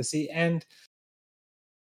I'd like to see. And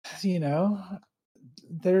you know,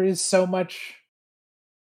 there is so much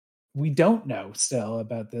we don't know still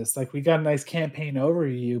about this. Like we got a nice campaign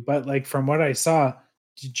overview, but like from what I saw,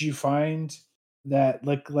 did you find that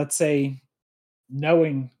like let's say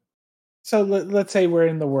knowing let's say we're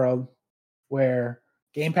in the world where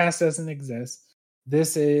Game Pass doesn't exist.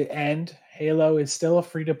 This is, and Halo is still a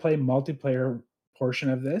free to play multiplayer portion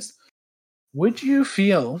of this. Would you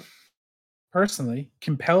feel personally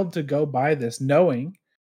compelled to go buy this knowing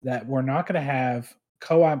that we're not going to have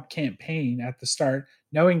co-op campaign at the start,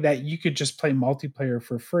 knowing that you could just play multiplayer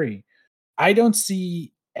for free? I don't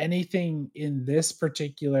see anything in this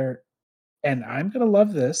particular, and I'm going to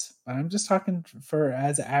love this, but I'm just talking for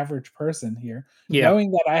as an average person here, Yeah.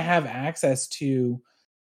 knowing that I have access to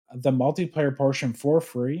the multiplayer portion for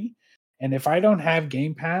free. And if I don't have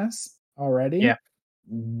Game Pass already, Yeah.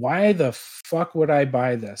 why the fuck would I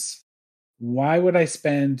buy this? Why would I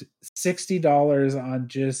spend $60 on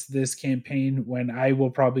just this campaign when I will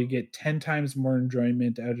probably get 10 times more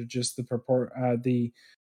enjoyment out of just the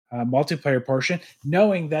multiplayer portion,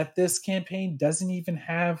 knowing that this campaign doesn't even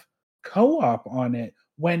have co-op on it?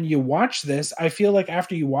 When you watch this, I feel like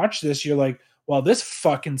after you watch this, you're like, well, this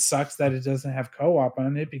fucking sucks that it doesn't have co-op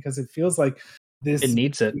on it, because it feels like this It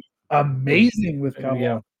needs it. amazing with co-op,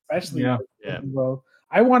 Yeah. especially Yeah. open world.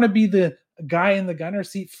 I want to be the guy in the gunner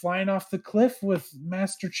seat flying off the cliff with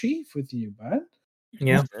Master Chief with you, bud.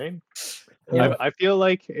 Yeah. Right? Yeah. I feel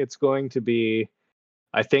like it's going to be.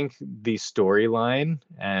 I think the storyline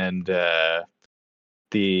and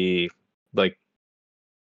the like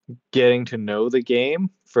getting to know the game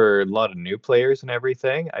for a lot of new players and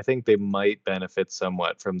everything. I think they might benefit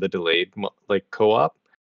somewhat from the delayed like co-op,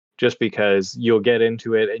 just because you'll get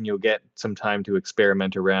into it and you'll get some time to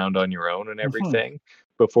experiment around on your own and everything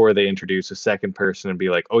before they introduce a second person and be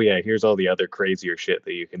like, oh yeah, here's all the other crazier shit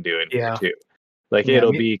that you can do in here Yeah. too. Like Yeah.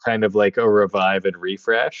 it'll be kind of like a revive and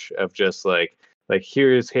refresh of just like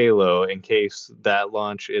here's Halo in case that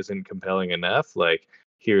launch isn't compelling enough. Like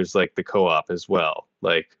here's like the co-op as well.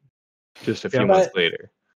 Like just a few months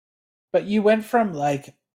later. But you went from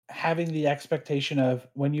like having the expectation of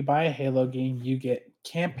when you buy a Halo game, you get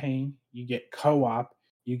campaign, you get co-op,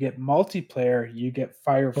 you get multiplayer, you get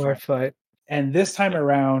firefight. And this time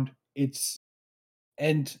around,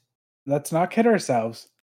 and let's not kid ourselves.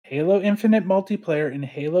 Halo Infinite multiplayer and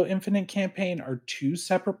Halo Infinite campaign are two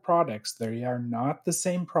separate products. They are not the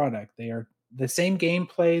same product. They are the same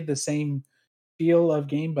gameplay, the same feel of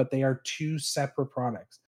game, but they are two separate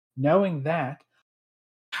products. Knowing that,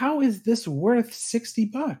 how is this worth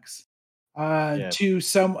 $60 Yeah. to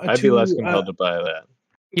some I'd be less compelled to buy that.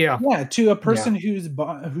 Yeah. Yeah, to a person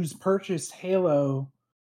who's purchased Halo,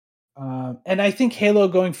 and I think Halo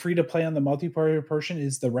going free to play on the multiplayer portion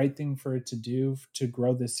is the right thing for it to do to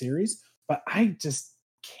grow the series. But I just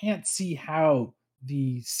can't see how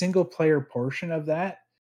the single player portion of that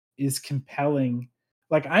is compelling.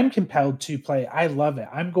 Like I'm compelled to play. I love it.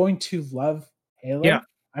 I'm going to love Yeah. Halo.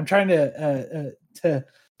 I'm trying to be a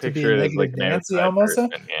Picture it as like negative an Nancy outside almost,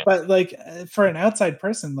 person. Yeah. but like for an outside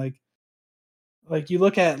person, like you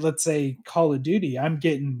look at, let's say, Call of Duty, I'm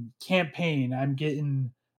getting campaign, I'm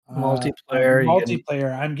getting Multiplayer. You can.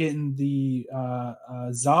 multiplayer, I'm getting the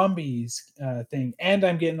zombies thing, and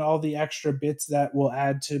I'm getting all the extra bits that will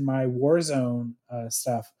add to my Warzone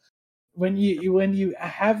stuff. When you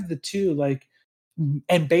have the two, like,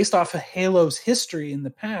 and based off of Halo's history in the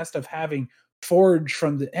past of having Forge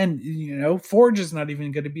from the end, Forge is not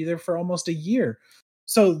even going to be there for almost a year.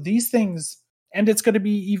 So these things, and it's going to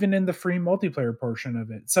be even in the free multiplayer portion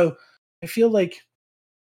of it. So I feel like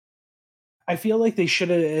they should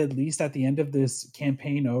have, at least at the end of this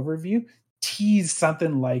campaign overview, tease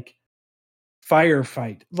something like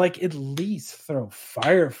Firefight. Like at least throw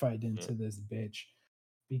Firefight into this bitch,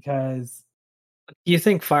 because Do you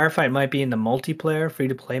think Firefight might be in the multiplayer, free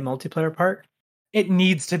to play multiplayer part? it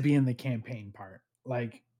needs to be in the campaign part.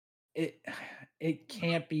 Like it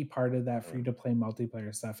can't be part of that free to play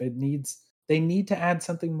multiplayer stuff. They need to add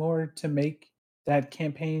something more to make that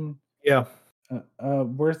campaign Yeah.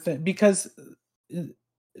 worth it, because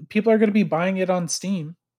people are going to be buying it on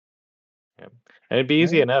Steam. Yeah. And it'd be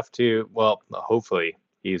easy Right? enough to, well, hopefully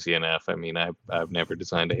easy enough. I mean, I've never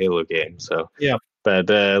designed a Halo game, so Yeah. but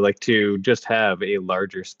like to just have a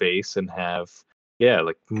larger space and have, yeah,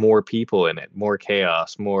 like more people in it, more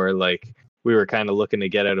chaos, more like we were kind of looking to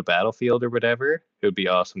get out of Battlefield or whatever. It would be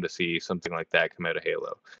awesome to see something like that come out of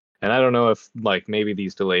Halo. And I don't know if like maybe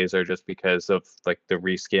these delays are just because of like the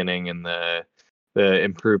reskinning and the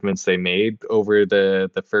improvements they made over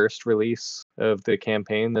the first release of the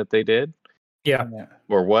campaign that they did, Yeah.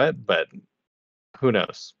 or what, but who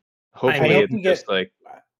knows? I Hopefully hope it's we just get. like,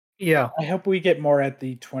 Yeah. I hope we get more at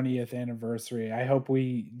the 20th anniversary. I hope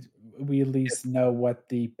we at least know what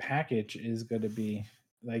the package is going to be.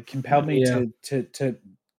 Like, compel me Yeah. to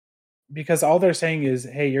because all they're saying is,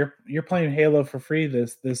 hey, you're playing Halo for free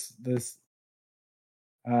this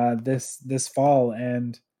fall,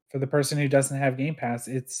 and for the person who doesn't have Game Pass,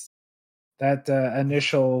 it's that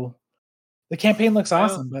initial. The campaign looks well,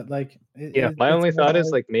 awesome, but like Yeah. my it's only more thought about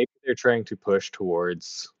is like maybe they're trying to push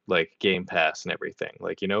towards like Game Pass and everything.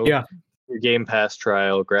 Like, Yeah. your Game Pass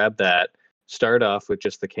trial, grab that, start off with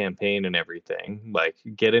just the campaign and everything. Like,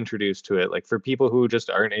 get introduced to it. Like for people who just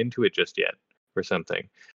aren't into it just yet, or something.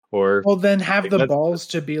 Or well, then have like the that's balls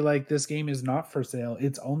to be like, this game is not for sale.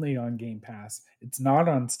 It's only on Game Pass. It's not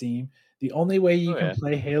on Steam. The only way you oh can yeah,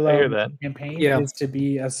 play I hear Halo that. campaign Yeah. is to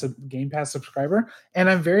be a Game Pass subscriber. And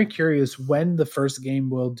I'm very curious when the first game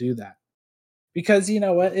will do that. Because you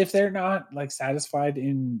know what? If they're not like satisfied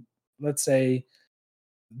in, let's say,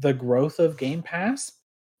 the growth of Game Pass,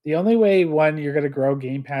 the only way, one, you're going to grow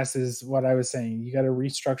Game Pass is what I was saying. You got to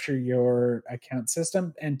restructure your account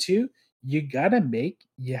system, and two, you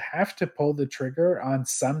have to pull the trigger on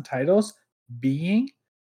some titles being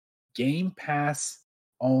Game Pass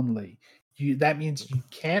only. That means you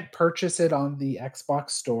can't purchase it on the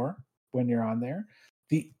Xbox store when you're on there.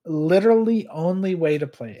 The literally only way to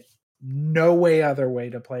play it, no way other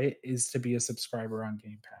way to play it, is to be a subscriber on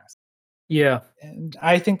Game Pass. Yeah. And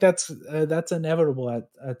I think that's inevitable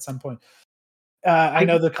at some point. I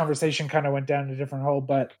know the conversation kind of went down a different hole,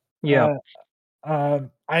 but Yeah.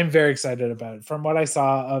 I'm very excited about it. From what I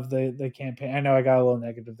saw of the campaign, I know I got a little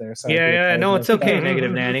negative there, so I do Yeah. No, apologize. it's okay,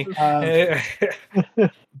 Negative Nanny.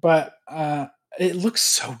 But it looks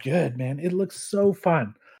so good, man. It looks so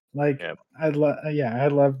fun. Like Yeah, I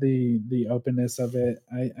love the openness of it.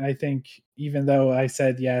 I think, even though I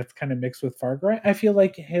said, yeah, it's kind of mixed with Far Cry, I feel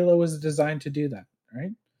like Halo was designed to do that, right?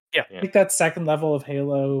 Yeah. yeah. Like that second level of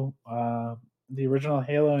Halo, the original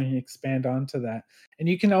Halo, and you expand onto that. And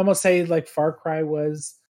you can almost say like Far Cry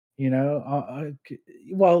was,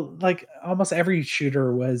 well, like almost every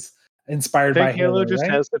shooter was I inspired by think Halo Halo, just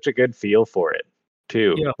right? has such a good feel for it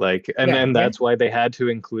too. Yeah. Like, and Yeah, then right. that's why they had to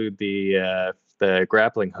include the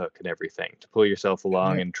grappling hook and everything to pull yourself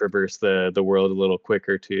along Yeah. and traverse the world a little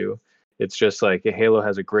quicker too. It's just like Halo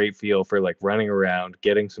has a great feel for like running around,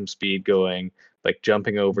 getting some speed going, like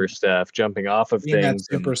jumping over stuff, jumping off of Being that things,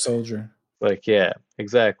 and super soldier. like yeah,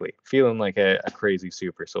 exactly, feeling like a crazy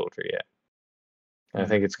super soldier. Yeah, I Yeah.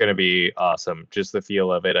 think it's going to be awesome. Just the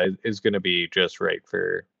feel of it is going to be just right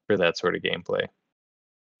for that sort of gameplay.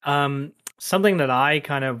 Something that I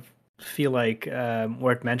kind of feel like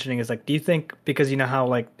worth mentioning is like, do you think, because you know how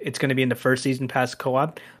like it's going to be in the first season pass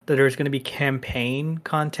co-op, that there's going to be campaign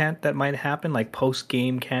content that might happen, like post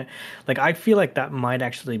game like I feel like that might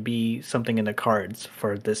actually be something in the cards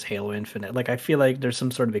for this Halo Infinite. Like I feel like there's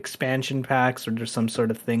some sort of expansion packs, or there's some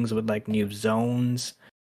sort of things with like new zones.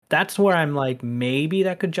 That's where I'm like, maybe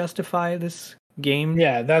that could justify this game.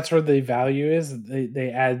 Yeah, that's where the value is.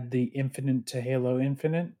 They add the Infinite to Halo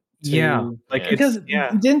Infinite. Yeah, like Because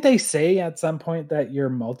yeah, didn't they say at some point that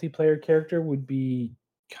your multiplayer character would be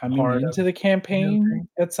coming part of into the campaign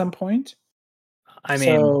at some point? I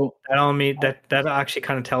mean, So that all me that actually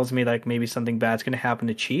kind of tells me like maybe something bad's gonna happen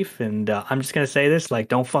to Chief, and I'm just gonna say this: like,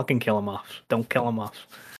 don't fucking kill him off. Don't kill him off.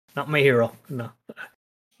 Not my hero. No,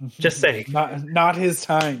 just saying. not his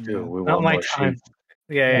time. Dude, we Not want my more time. sheep.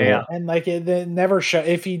 Yeah. And like they never show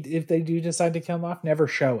if they do decide to kill him off, never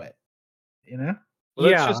show it. You know? Well,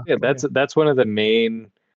 that's Yeah. just it. That's one of the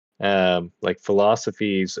main like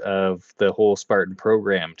philosophies of the whole Spartan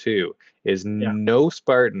program too. Is no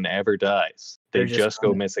Spartan ever dies. They They're just just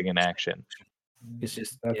go missing in action. It's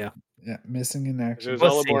just yeah, missing in It action. was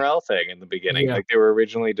We'll all a see. morale thing in the beginning. Yeah. Like they were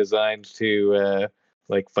originally designed to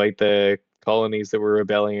like fight the colonies that were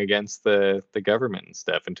rebelling against the government and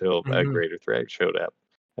stuff until a greater threat showed up,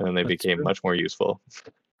 and then they became much more useful.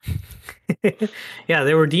 Yeah,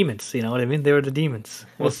 they were demons. You know what I mean? They were the demons.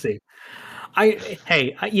 We'll see.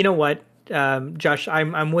 You know what, Josh?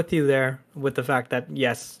 I'm with you there with the fact that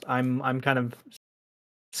yes, I'm kind of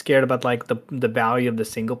scared about like the value of the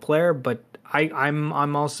single player, but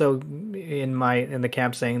I'm also in the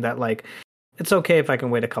camp saying that like it's okay if I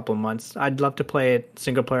can wait a couple of months. I'd love to play it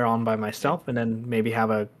single player on by myself, and then maybe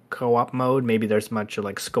have a co-op mode. Maybe there's much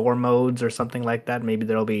like score modes or something like that. Maybe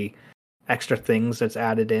there'll be extra things that's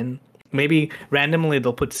added in. Maybe randomly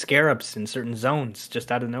they'll put scarabs in certain zones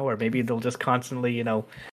just out of nowhere. Maybe they'll just constantly,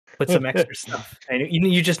 put some extra stuff. And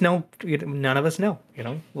you just know, none of us know.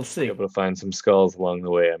 We'll see. Be able to find some skulls along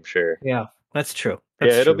the way, I'm sure. Yeah, that's true.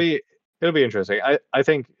 It'll be interesting. I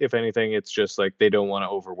think if anything, it's just like they don't want to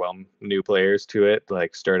overwhelm new players to it,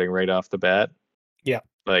 like starting right off the bat. Yeah.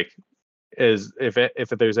 Like, if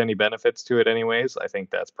there's any benefits to it, anyways, I think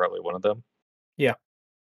that's probably one of them. Yeah,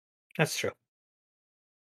 that's true.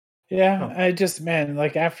 Yeah, I just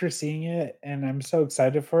like after seeing it, and I'm so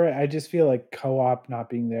excited for it. I just feel like co-op not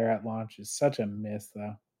being there at launch is such a miss,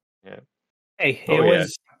 though. Yeah. Hey, I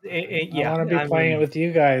want to be playing it with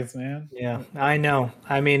you guys, man. Yeah, I know.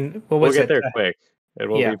 I mean, what we'll was get it? there quick, and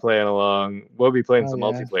we'll be playing along. We'll be playing some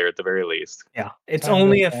multiplayer at the very least. Yeah, it's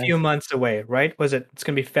only a few months away, right? It's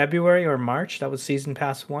going to be February or March? That was Season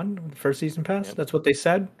Pass 1, the first Season Pass. Yep. That's what they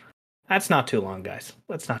said. That's not too long, guys.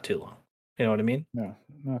 That's not too long. You know what I mean? No.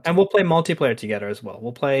 And we'll play multiplayer together as well.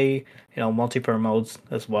 We'll play, multiplayer modes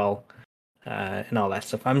as well, and all that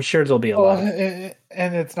stuff. I'm sure there'll be a lot. And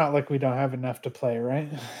it's not like we don't have enough to play, right?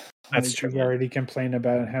 That's true. We already complain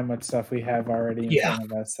about how much stuff we have already in front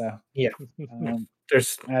of us. So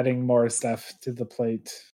there's adding more stuff to the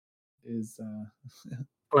plate is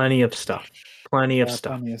plenty of stuff. Plenty of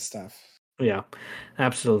stuff. Yeah,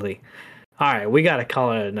 absolutely. All right, we got to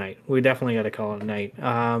call it a night. We definitely got to call it a night.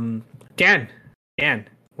 Dan,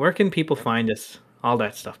 where can people find us? All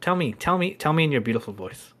that stuff. Tell me in your beautiful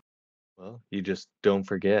voice. Well, you just don't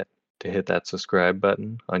forget to hit that subscribe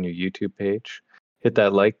button on your YouTube page. Hit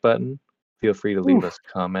that like button. Feel free to leave us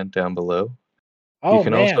a comment down below. You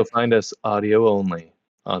can also find us audio only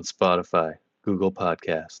on Spotify, Google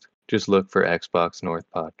Podcast. Just look for Xbox North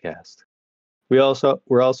Podcast. We're also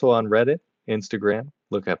on Reddit, Instagram.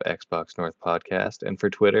 Look up Xbox North Podcast, and for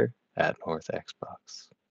Twitter @North Xbox.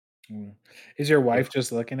 Is your wife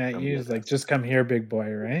just looking at you? Is like, just come here, big boy,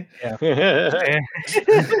 right? Yeah.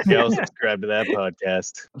 I'll subscribe to that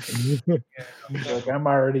podcast. Like, I'm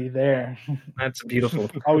already there. That's beautiful.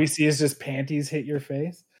 All we see is just panties hit your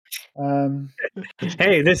face.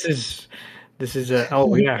 Hey, this is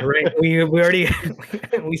oh yeah, right. We already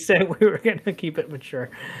we said we were gonna keep it mature.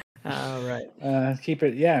 Right. Keep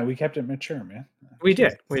it. Yeah, we kept it mature, man. We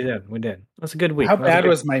did. That's a good week. How bad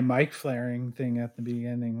was my mic flaring thing at the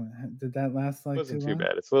beginning? Did that last like? It wasn't too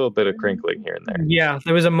bad. It's a little bit of crinkling here and there. Yeah,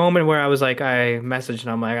 there was a moment where I was like, I messaged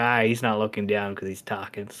and I'm like, he's not looking down because he's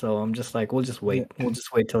talking. So I'm just like, we'll just wait. We'll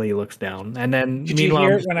just wait till he looks down. And then did you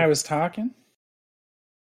hear it when I was talking?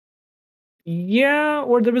 Yeah,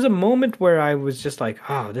 or there was a moment where I was just like,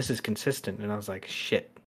 oh, this is consistent, and I was like,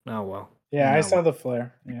 shit. Oh well. Yeah, I saw the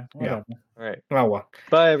flare. Yeah, whatever. All right. Oh well.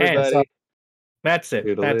 Bye, everybody. That's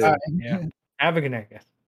it. That's it. Yeah. Have a good night, guys.